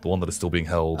floor, the one that is still being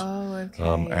held,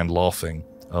 and laughing.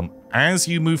 As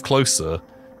you move closer,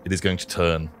 it is going to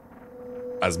turn,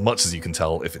 as much as you can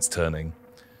tell if it's turning,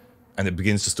 and it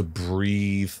begins just to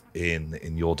breathe in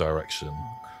your direction.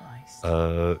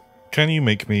 Christ. Can you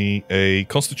make me a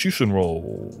Constitution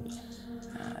roll?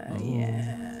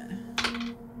 Yeah.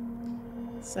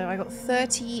 So I got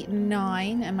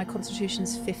 39 and my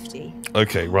constitution's 50.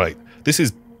 Okay, right. This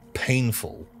is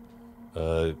painful.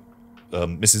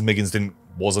 Mrs. Miggins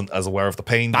wasn't as aware of the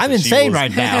pain. I'm because insane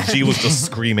right now. She was just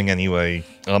screaming anyway.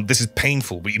 This is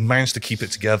painful, but you managed to keep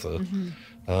it together.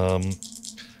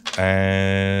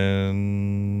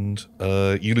 And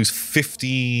you lose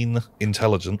 15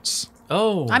 intelligence.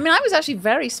 Oh. I mean, I was actually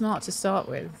very smart to start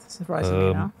with,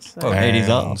 surprisingly enough. So. Well, ladies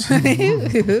are.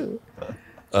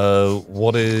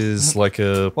 What is like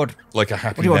a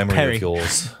happy you want, memory Perry? of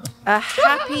yours? A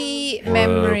happy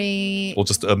memory. Or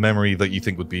just a memory that you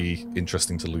think would be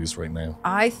interesting to lose right now?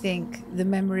 I think the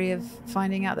memory of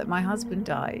finding out that my husband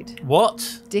died.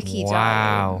 What? Dickie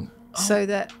Wow. died. So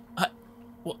that.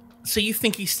 So you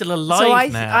think he's still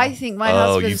alive So now? I think my Oh,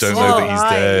 husband's you don't still know that he's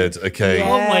alive. dead. Okay. Yeah.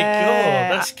 Oh my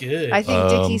god, that's good. I think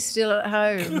Dickie's still at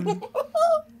home.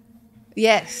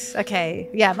 Yes. Okay.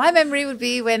 Yeah. My memory would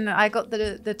be when I got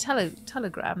the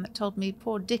telegram that told me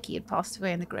poor Dickie had passed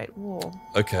away in the Great War.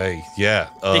 Okay. Yeah.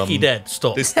 Dickie dead.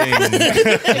 Stop. This thing.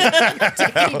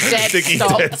 Dickie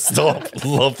Stop. dead. Stop.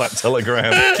 Love that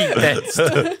telegram. Dickie dead.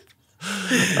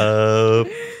 Stop.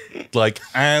 Like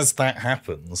as that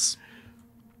happens,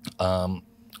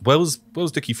 where was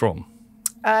Dickie from?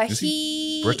 Is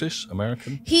he British,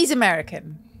 American? He's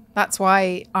American. That's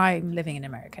why I'm living in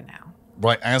America now.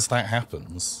 Right, as that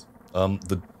happens,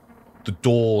 the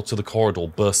door to the corridor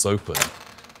bursts open,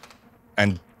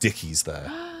 and Dickie's there.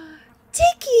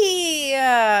 Dickie!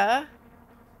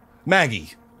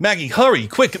 Maggie, hurry,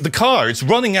 quick, the car, it's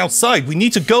running outside. We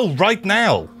need to go right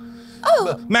now.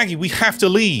 Oh! Maggie, we have to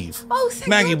leave. Oh, thank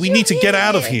Maggie, God we you're need to get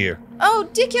out of here. Oh,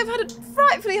 Dickie, I've had a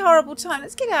frightfully horrible time.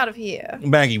 Let's get out of here.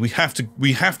 Maggie, we have to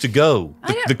go.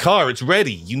 I don't- The car, it's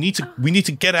ready. We need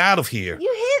to get out of here.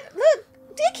 You hear? Look,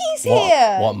 Dickie's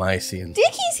here. What am I seeing?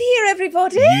 Dickie's here,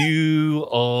 everybody. You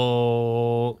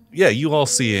are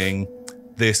seeing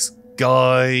this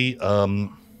guy.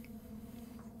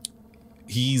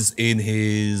 He's in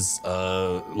his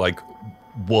like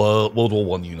World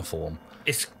War I uniform.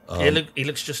 He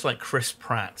looks just like Chris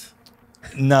Pratt.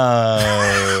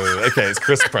 No, okay, it's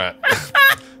Chris Pratt.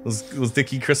 was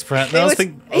Dickie Chris Pratt? No,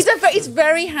 He's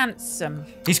very handsome.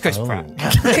 He's Chris Pratt.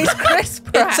 He's Chris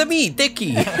Pratt. It's me,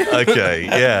 Dickie. Okay,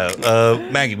 yeah.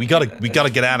 Maggie, we gotta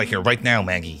get out of here right now,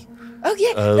 Maggie. Oh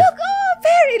yeah. Look, oh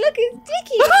Perry, look, it's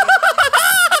Dickie.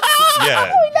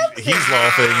 Yeah, he's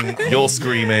laughing. You're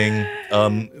screaming.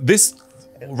 This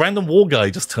random war guy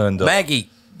just turned up. Maggie,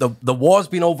 the war's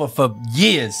been over for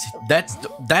years. That's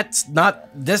not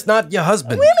your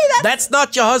husband. Really? That's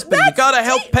not your husband. You gotta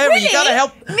help Perry. Really? You gotta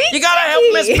help. Meet You gotta help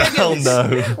Miss Dickie. Miggins. Oh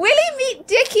no. Willie, meet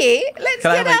Dickie. Let's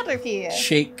Can I, get like, out of here.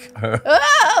 Shake her.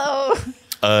 Oh.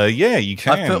 Yeah, you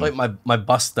can. I put like my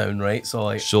bust down, right? So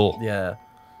like, Sure. yeah.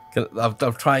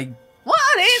 I've tried.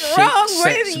 What is Shake wrong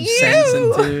some with sense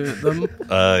you? into them.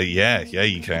 Yeah,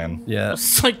 you can. Yeah.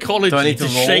 Psychology Do I need to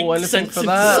shake roll anything sense for into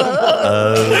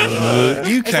that?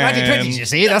 You It's 1920s, you can.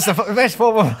 see? That's the best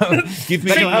form of... Give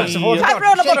me. I've rolled a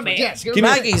bottom. Yes, Give me,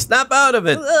 Maggie, snap out of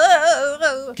it.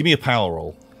 give me a power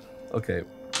roll. Okay.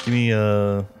 Give me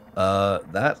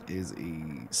That is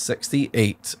a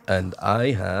 68, and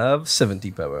I have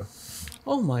 70 power.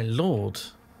 Oh my lord.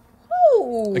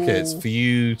 Ooh. Okay, it's for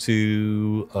you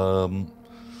to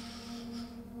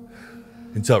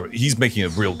interpret. He's making a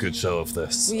real good show of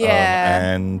this.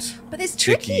 Yeah. And But it's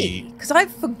tricky Dickie- because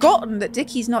I've forgotten that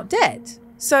Dickie's not dead.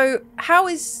 So how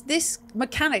is this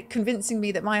mechanic convincing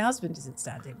me that my husband isn't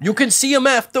standing? You can see him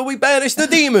after we banish the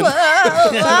demon. Dickie,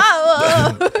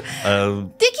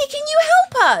 can you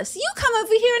help us? You come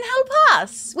over here and help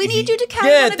us. We need you to carry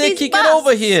Yeah, one of these Dickie, busts. get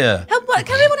over here.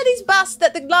 Carry one of these busts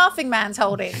that the laughing man's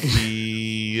holding.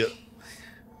 He's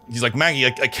like, Maggie,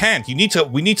 I can't. We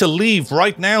need to leave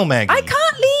right now, Maggie. I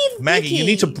can't leave, Maggie, Dickie. you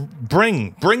need to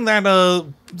bring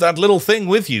that little thing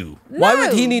with you. Why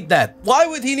would he need that? Why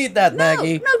would he need that,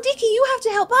 Maggie? No, Dickie, you have to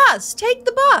help us. Take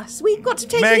the bus. We've got to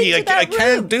take Maggie, you into that I room.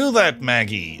 can't do that,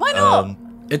 Maggie. Why not?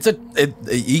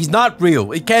 He's not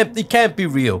real. He can't be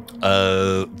real.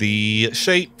 The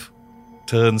shape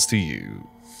turns to you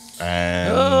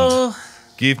and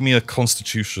give me a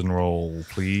Constitution roll,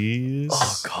 please.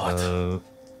 Oh God.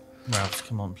 Ralph,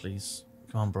 come on, please.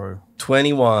 Come on, bro.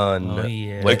 21. Oh,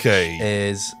 yeah. Which Okay.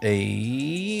 is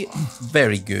a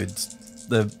very good,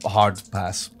 the hard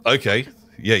pass. Okay.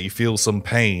 Yeah, you feel some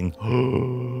pain.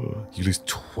 You lose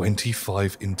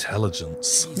 25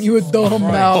 intelligence. You a dumb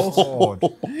mouth. God.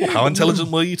 How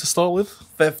intelligent were you to start with?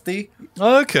 50.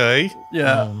 Okay.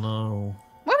 Yeah. Oh no.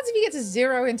 What happens if you get to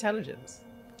 0 intelligence?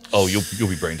 Oh, you'll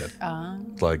be brain dead.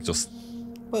 Like just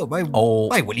Well, my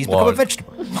Willie's become a Lord.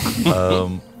 vegetable.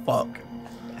 Fuck.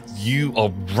 you are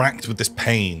racked with this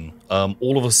pain.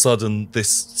 All of a sudden, this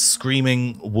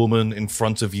screaming woman in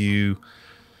front of you.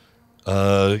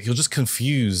 You're just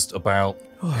confused about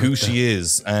who she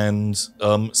is, and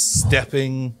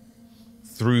stepping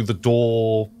through the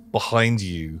door behind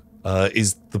you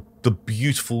is the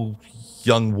beautiful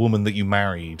young woman that you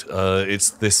married. It's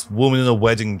this woman in a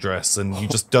wedding dress, and you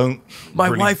just don't. My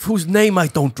really- wife, whose name I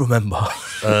don't remember.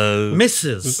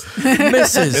 Mrs.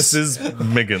 Mrs. This is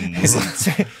Miggins.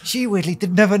 She weirdly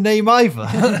didn't have a name either.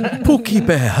 Pookie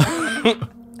Bear.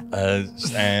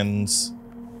 And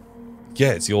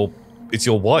yeah, it's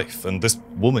your wife, and this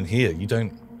woman here. You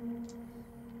don't.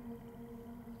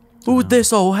 Who's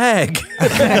this old hag?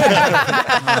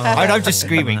 And I'm just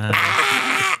screaming.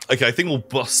 Okay, I think we'll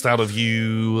bust out of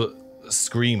you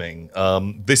screaming.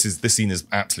 This scene is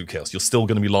absolute chaos. You're still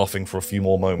going to be laughing for a few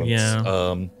more moments.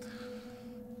 Yeah.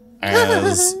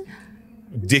 As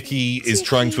Dickie is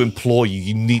trying to implore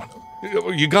you,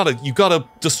 you gotta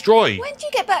destroy. When did you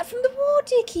get back from the war,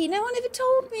 Dickie? No one ever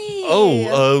told me.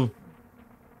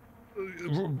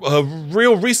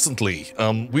 Real recently,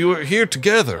 we were here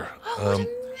together.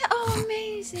 Oh,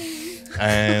 amazing.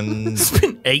 And It's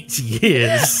been 8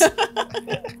 years.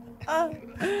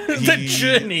 The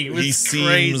journey was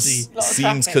crazy.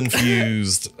 Seems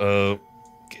confused.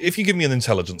 If you give me an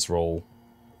intelligence roll,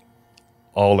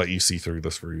 I'll let you see through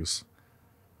this ruse.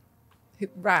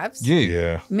 Ravs? You.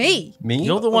 Yeah. Me? Me?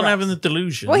 You're the one Ravs. having the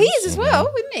delusion. Well, he is as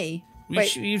well, isn't he?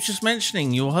 Wait. You was just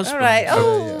mentioning your husband. All right.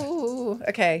 Oh,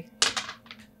 okay.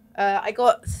 I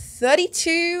got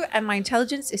 32, and my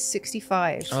intelligence is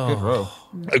 65. Oh. Good roll.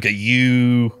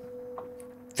 Okay,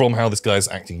 from how this guy's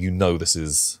acting, you know this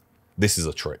is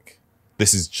a trick.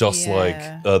 This is just Yeah.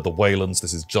 like the Waylands.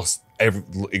 This is just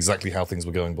exactly how things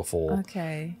were going before.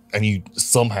 Okay. And you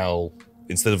somehow,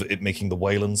 instead of it making the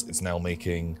Waylands, it's now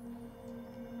making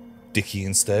Dickie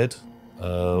instead. Which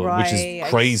Right, is I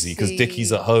crazy because see.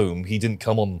 Dickie's at home. He didn't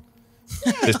come on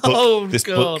this book, Oh,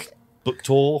 God. book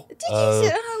tour. Did you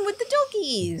sit at home with the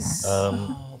doggies?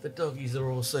 Oh, the doggies are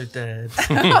also dead.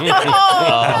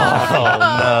 Oh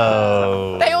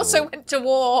no! They also went to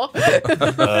war. Right,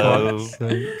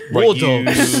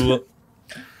 you,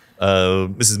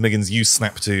 Mrs. Miggins, you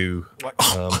snap to.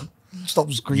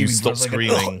 Stop screaming. You stop for a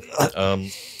second.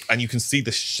 screaming, and you can see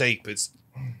the shape. It's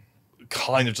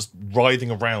kind of just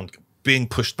writhing around, being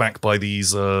pushed back by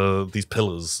these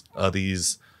pillars,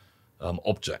 these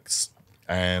objects,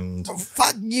 and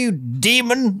Fuck you,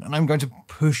 demon! And I'm going to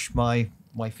push my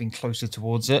thing closer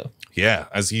towards it. yeah,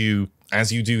 as you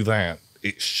do that,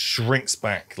 it shrinks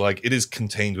back like it is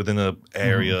contained within an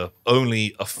area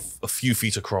only a few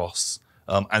feet across,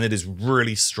 and it is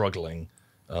really struggling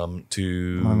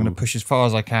to. I'm going to push as far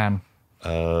as I can.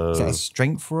 Is that a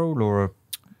strength roll or a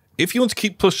If you want to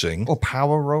keep pushing,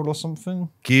 power roll or something?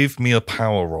 give me a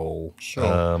power roll.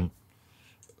 Sure.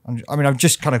 I've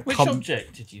just kind of Which come.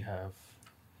 object did you have?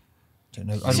 Don't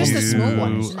know. It's just the small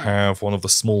one, You isn't it? have one of the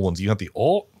small ones. You have the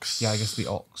ox. Yeah, I guess the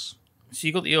ox. So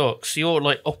you got the ox. So you're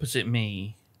like opposite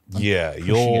me. Yeah,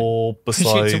 you're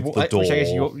beside the door. Which I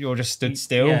guess you're just stood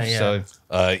still. Yeah, yeah.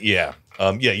 So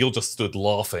Yeah, you're just stood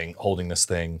laughing, holding this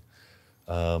thing.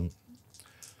 I'm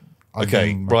Okay,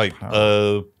 using my right. power.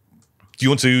 Do you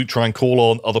want to try and call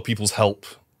on other people's help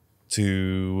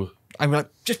to? I'm like,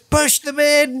 just push them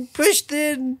in, push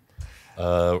them.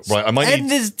 Right, I might End need.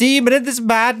 this demon, end this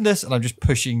madness, and I'm just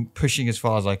pushing as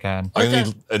far as I can. I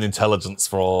need an intelligence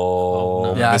from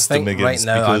no. Yeah, I Mr. think Miggins right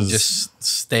now I'm because just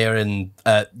staring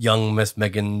at young Miss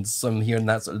Miggins. I'm hearing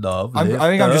that sort of love. I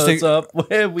think I'm just Lift us up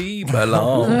where we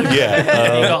belong. yeah,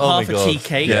 You got oh my half a God. tea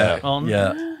cake Yeah. on.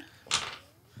 Yeah.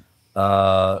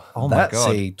 Oh my That's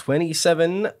god. a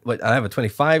 27. Wait, I have a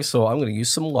 25, so I'm going to use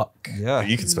some luck. Yeah.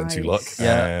 You can spend 2 Nice. luck.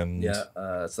 Yeah. And,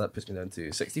 Yeah. So that puts me down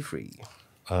to 63.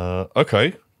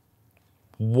 Okay.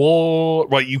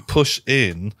 What? Right, you push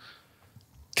in.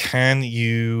 Are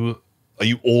you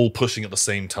all pushing at the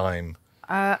same time?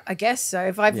 I guess so.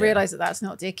 If I've realised that that's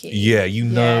not Dickie. Yeah, you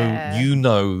Yeah.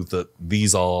 know that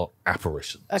these are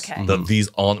apparitions. Okay. That these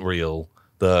aren't real.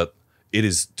 That it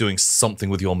is doing something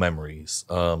with your memories,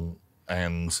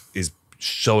 and is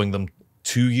showing them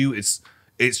to you. It's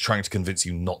it's trying to convince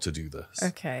you not to do this.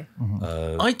 Okay.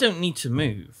 I don't need to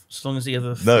move as long as the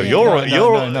other. No, you're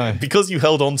no. because you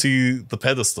held onto the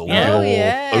pedestal. Yeah. Oh, Your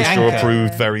yeah. OSHA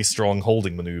approved very strong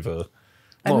holding maneuver.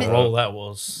 What a roll that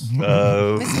was.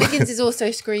 Miss Miggins is also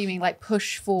screaming, like,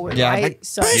 push forward, Yeah, right? like,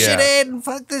 So push Yeah. it in!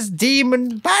 Fuck this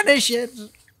demon! Banish it!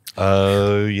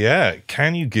 Yeah.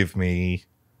 Can you give me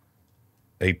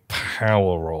a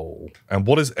power roll? And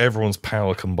what is everyone's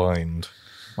power combined?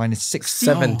 Mine is 60.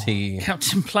 70.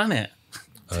 Captain Planet.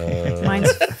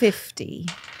 mine's 50.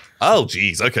 Oh,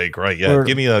 geez. Okay, great. Yeah, Or-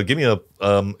 give me a. If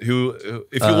you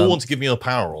all want to give me a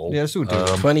power roll, Yeah, let's all do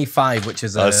it. 25, which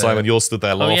is a Simon, you're stood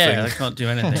there Oh laughing. yeah, I can't do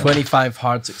anything. 25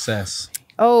 hard success.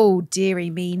 Oh,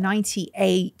 dearie me,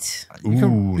 98.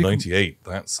 Ooh, 98.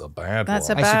 That's a bad That's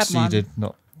one. a bad I succeeded.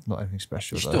 Not anything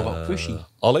special. Still though. got pushy.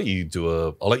 I'll let you do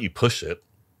a. I'll let you push it.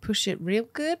 Push it real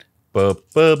good. Yeah,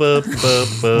 if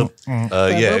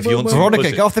you want to Veronica, push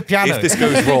it. get off the piano. If this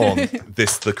goes wrong,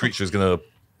 the creature is going to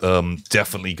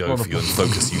definitely go for you and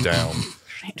focus you down.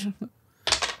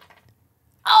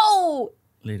 Oh,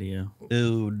 Lydia.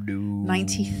 Oh, no.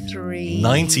 93.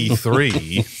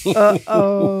 93.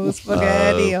 Uh-oh,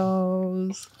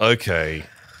 SpaghettiOs. Okay,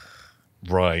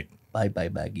 right. Bye-bye,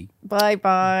 Maggie.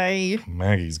 Bye-bye.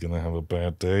 Maggie's going to have a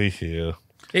bad day here.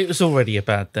 It was already a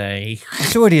bad day.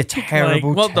 It's already a terrible,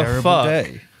 Like, what the terrible fuck?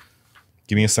 day.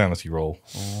 Give me a sanity roll.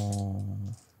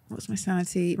 What's my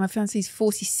sanity? My sanity's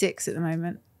 46 at the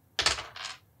moment.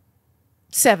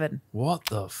 7. What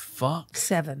the fuck?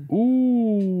 7.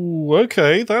 Ooh,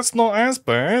 okay, that's not as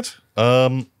bad.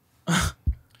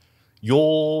 You're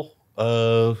all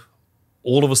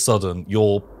of a sudden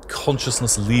your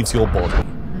consciousness leaves your body.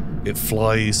 It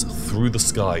flies through the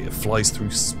sky. It flies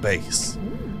through space.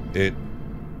 It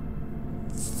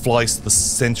flies to the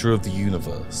center of the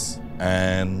universe,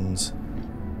 and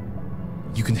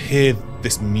you can hear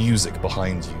this music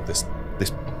behind you. This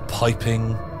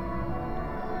piping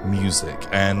music,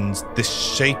 and this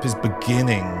shape is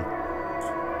beginning.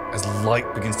 As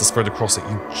light begins to spread across it,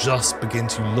 you just begin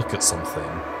to look at something.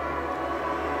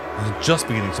 And you're just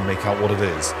beginning to make out what it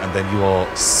is, and then you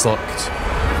are sucked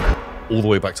all the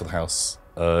way back to the house.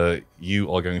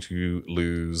 You are going to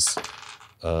lose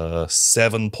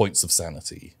 7 points of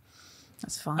sanity.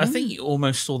 That's fine. I think you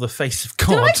almost saw the face of Did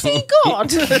God. I see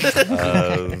God?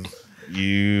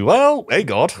 Hey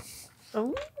God.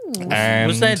 Ooh. And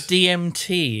Was there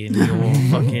DMT in your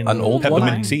fucking An old one?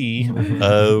 peppermint tea.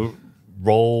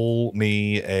 Roll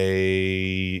me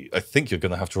a. I think you're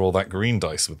going to have to roll that green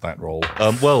dice with that roll.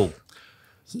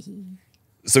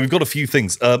 So we've got a few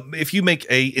things. If you make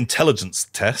a intelligence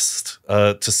test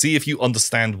to see if you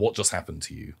understand what just happened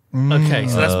to you. Okay,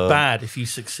 so that's bad if you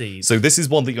succeed. So this is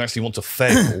one that you actually want to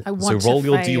fail. I want so to roll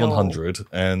your fail. D100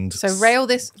 and So rail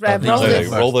this. these Roll are- this.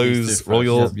 roll These those. two Roll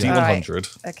your first, yeah.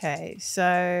 D100. Okay,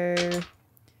 so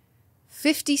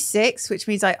 56, which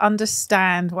means I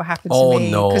understand what happened Oh, to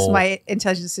me no. because my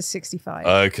intelligence is 65.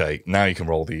 Okay, now you can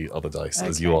roll the other dice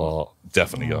as you Okay. are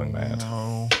definitely going mad.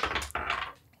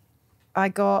 I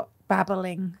got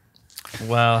babbling.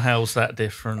 Well, how's that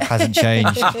different? Hasn't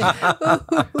changed.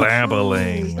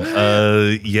 Babbling.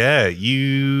 Yeah,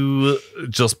 you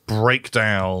just break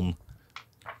down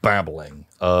babbling.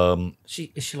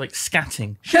 Is she like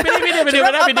scatting? Yeah,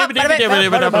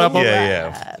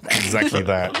 exactly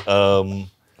that.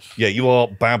 Yeah, you are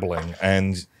babbling,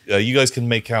 and you guys can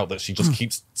make out that she just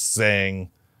keeps saying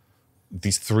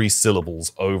these 3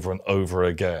 syllables over and over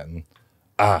again.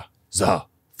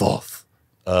 Thoth.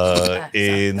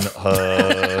 In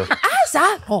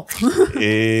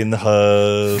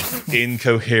her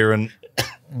incoherent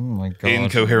Oh my god.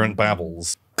 incoherent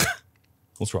babbles.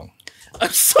 What's wrong? I'm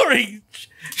sorry.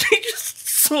 She just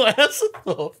saw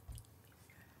Azeroth.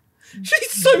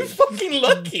 She's so fucking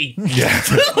lucky. Yeah.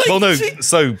 Like, Well, no. she-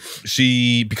 So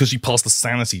because she passed the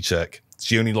sanity check,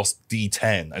 she only lost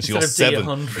D10, and she lost Instead 7.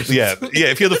 of D100. Yeah.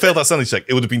 If you had failed that sanity check,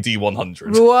 it would have been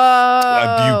D100.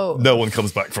 Whoa. No one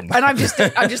comes back from that. And I'm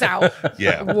just out.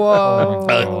 Yeah.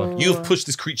 Whoa. You've pushed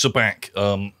this creature back,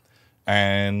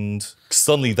 and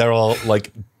suddenly there are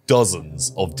like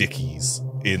dozens of Dickies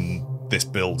in this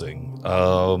building.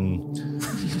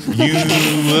 You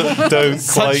don't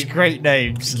Such quite great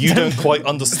names. you don't quite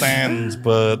understand,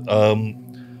 but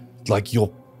like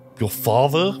your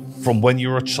father from when you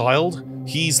were a child,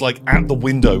 he's like at the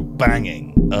window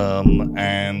banging,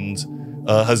 and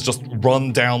has just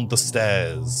run down the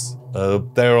stairs.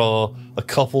 There are a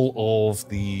couple of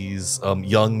these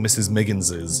young Mrs.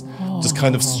 Migginses just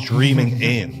kind of streaming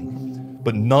in,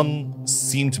 but none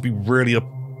seem to be really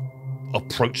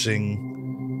approaching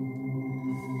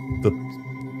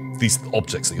these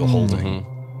objects that you're holding.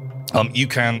 You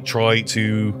can try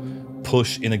to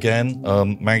push in again.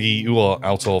 Maggie, you are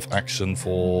out of action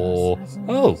for...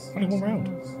 Oh, only one round.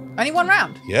 Only one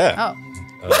round? Yeah.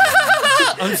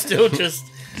 Oh. I'm still just.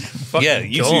 Yeah,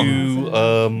 you two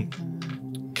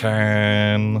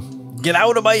can... Get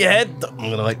out of my head! I'm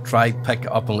gonna like try pick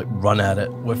it up and like run at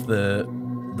it with the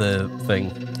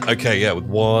thing. Okay, yeah, with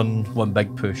one... One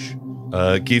big push.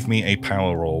 Give me a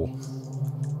power roll.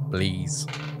 Please.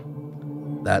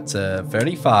 That's a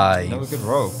 35. That was a good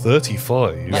roll.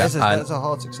 35. That's a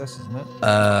hard success, isn't it?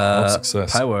 Hard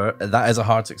success. Power, that is a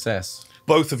hard success.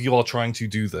 Both of you are trying to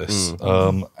do this,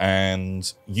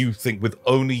 and you think with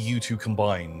only you two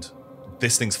combined,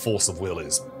 this thing's force of will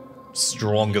is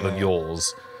stronger than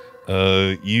yours.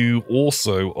 You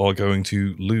also are going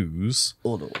to lose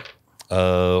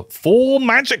 4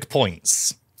 magic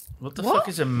points. What the fuck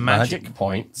is a magic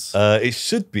points? It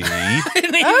should be... Oh yeah,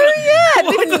 I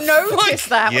didn't notice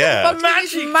that. Yeah. What the fuck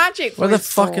is magic? Where the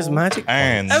fuck is magic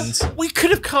And We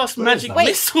could have cast magic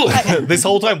missile. this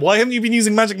whole time, why haven't you been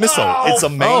using magic missile? It's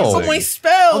amazing. On my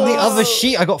spell. On the other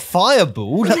sheet, I got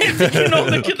fireball. Did you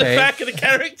not look at the back of the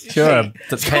character Sure, sheet?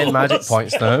 the 10 magic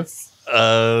points now.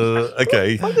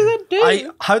 Okay. What does that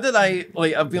do? How did I,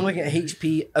 like, I've been looking at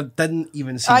HP, I didn't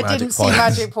even see I magic didn't points. see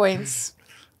magic points.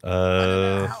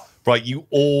 Right, you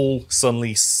all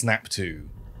suddenly snap to.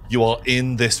 You are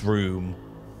in this room.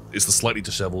 It's the slightly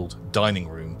disheveled dining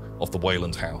room of the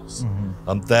Wayland house.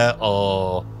 There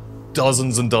are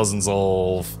dozens and dozens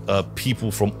of people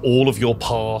from all of your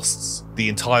pasts. The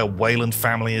entire Wayland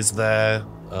family is there.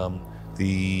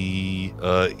 The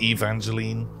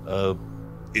Evangeline,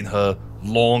 in her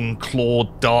long,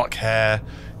 clawed, dark hair,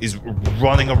 is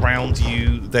running around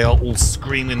you. They are all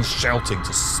screaming and shouting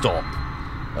to stop.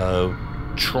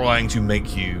 Trying to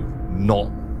make you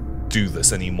not do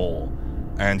this anymore,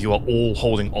 and you are all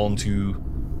holding on to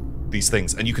these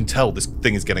things, and you can tell this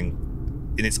thing is getting,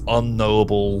 in its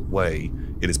unknowable way,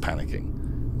 it is panicking.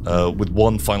 With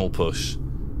one final push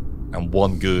and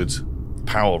one good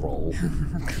power roll,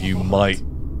 you might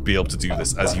be able to do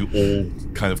this as you all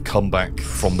kind of come back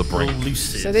from the brink.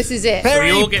 So this is it.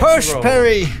 Perry, all get push, to roll.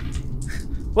 Perry.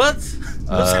 What?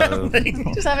 What's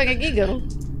happening? Just having a giggle.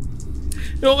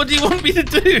 What do you want me to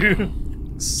do?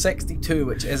 62,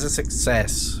 which is a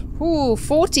success. Ooh,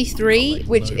 43,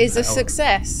 which is a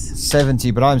success.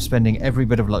 70, but I'm spending every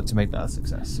bit of luck to make that a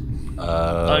success.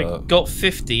 I got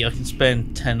 50. I can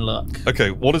spend 10 luck.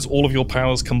 Okay, what is all of your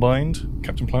powers combined,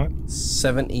 Captain Planet?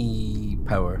 70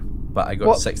 power, but I got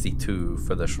What? 62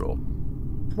 for this roll.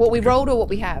 What we rolled or what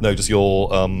we have? No, just your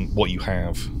what you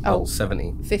have. Oh,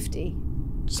 70. 50.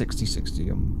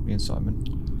 60, me and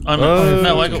Simon. I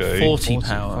got Okay. 40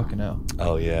 power. Fucking hell.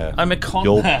 Oh yeah. I'm a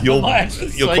combat. You're I'm not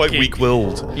actually quite psychic.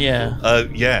 weak-willed. Yeah.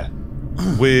 Yeah.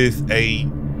 With a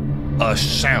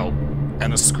shout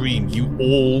and a scream, you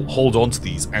all hold on to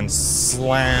these and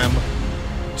slam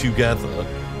together,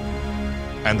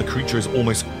 and the creature is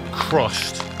almost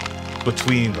crushed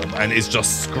between them and is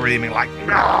just screaming like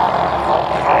no!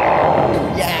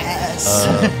 Yes!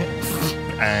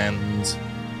 And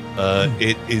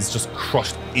it is just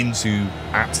crushed into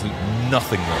absolute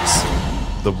nothingness.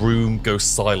 The room goes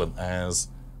silent as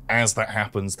that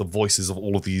happens. The voices of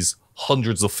all of these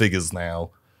hundreds of figures now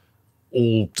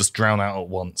all just drown out at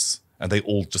once, and they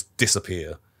all just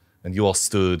disappear. And you are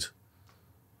stood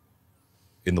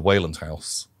in the Wayland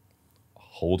house,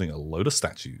 holding a load of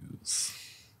statues.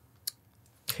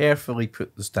 Carefully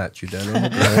put the statue down on the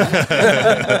ground.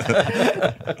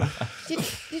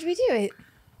 Did we do it?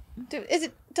 Is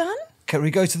it done? Can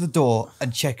we go to the door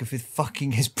and check if his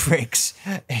bricks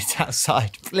is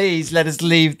outside? Please let us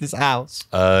leave this house.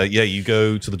 Yeah, you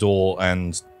go to the door,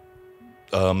 and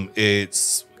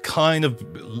it's kind of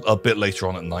a bit later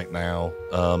on at night now.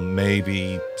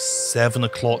 Maybe 7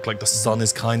 o'clock, like the sun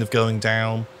is kind of going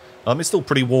down. It's still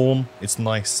pretty warm. It's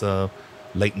nice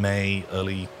late May,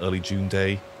 early June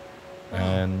day.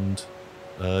 And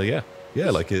yeah,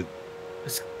 like it.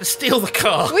 Let's steal the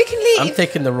car. We can leave. I'm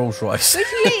taking the Rolls Royce. We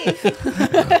can leave.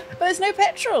 But there's no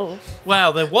petrol.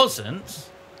 Wow, there wasn't.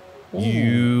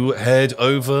 You head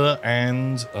over,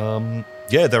 and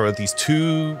yeah, there are these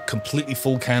 2 completely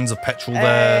full cans of petrol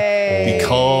there. Hey. The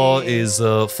car is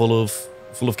full of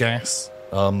gas.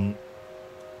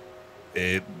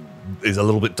 It is a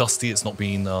little bit dusty. It's not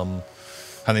been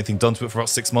had anything done to it for about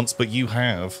 6 months, but you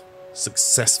have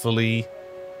successfully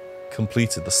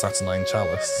completed the Saturnine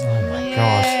Chalice. Oh my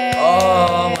god.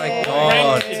 Oh my Rank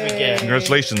god. did we get?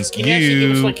 Congratulations, Can you actually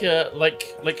give us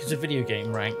like it's a video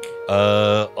game rank?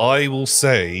 I will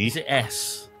say, Is it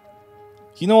S?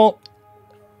 you know what?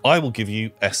 I will give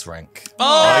you S rank. Oh,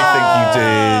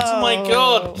 I oh my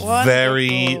god. think you did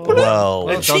very well.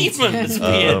 Achievement is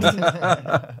weird.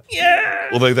 Yeah.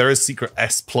 Although there is secret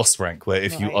S plus rank, where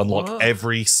if you unlock What?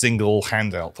 every single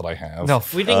handout that I have, No,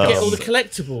 We didn't get all the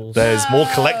collectibles. there's more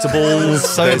collectibles.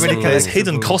 So there's, many there's collectibles.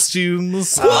 hidden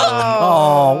costumes.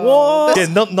 Oh, what? Yeah,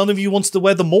 none of you wanted to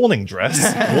wear the morning dress.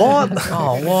 What?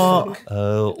 Oh, what?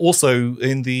 Also,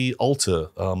 in the altar,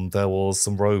 there was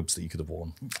some robes that you could have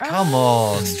worn. come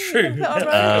on. True.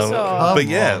 But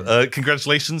yeah,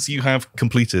 congratulations, you have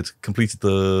completed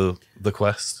the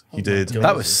quest. You did.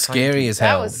 That was scary as That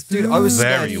hell. was Dude, I was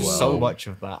Very scared well. so much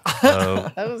of that.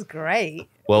 that was great.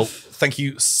 Well, thank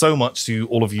you so much to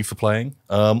all of you for playing.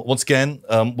 Once again,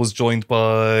 was joined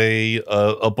by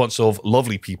a bunch of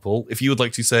lovely people. If you would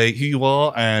like to say who you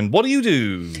are and what do you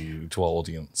do to our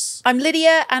audience. I'm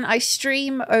Lydia, and I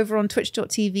stream over on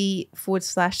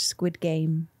twitch.tv/Squid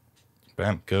Game.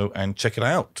 Bam, go and check it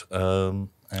out.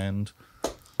 And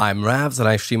I'm Ravs, and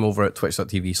I stream over at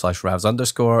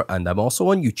twitch.tv/Ravs_, and I'm also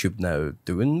on YouTube now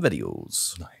doing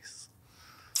videos. nice.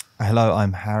 Hello,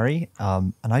 I'm Harry,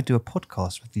 and I do a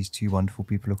podcast with these two wonderful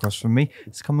people across from me.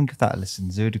 So come and give that a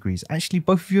listen. 0 Degrees. Actually,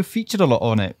 both of you have featured a lot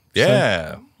on it.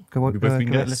 Yeah. So go We've both been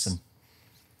give it a guests. listen.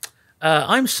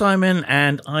 I'm Simon,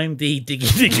 and I'm the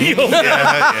Diggy.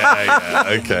 Yeah.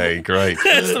 Okay, great.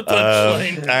 That's the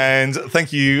punchline. And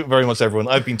thank you very much, everyone.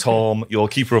 I've been Tom, your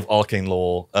keeper of arcane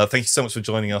lore. Thank you so much for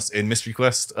joining us in Mystery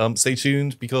Quest. Stay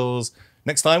tuned, because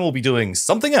next time we'll be doing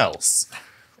something else.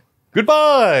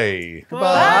 Goodbye.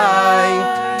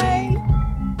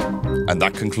 And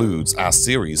that concludes our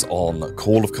series on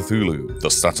Call of Cthulhu, the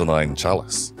Saturnine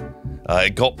Chalice.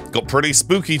 It got pretty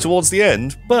spooky towards the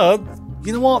end, but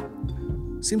you know what?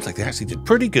 Seems like they actually did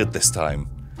pretty good this time.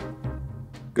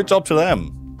 Good job to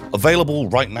them. Available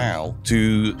right now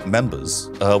to members,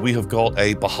 we have got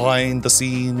a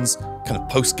behind-the-scenes kind of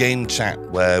post-game chat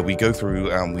where we go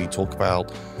through and we talk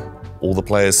about all the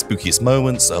players' spookiest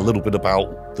moments, a little bit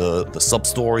about the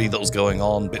sub-story that was going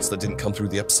on, bits that didn't come through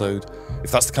the episode.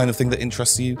 If that's the kind of thing that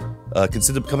interests you,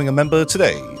 consider becoming a member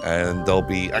today, and there'll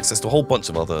be access to a whole bunch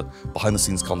of other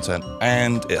behind-the-scenes content,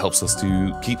 and it helps us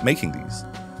to keep making these.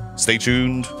 Stay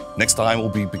tuned. Next time we'll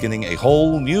be beginning a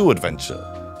whole new adventure.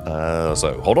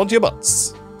 So hold on to your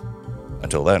butts.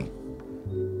 Until then,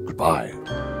 goodbye.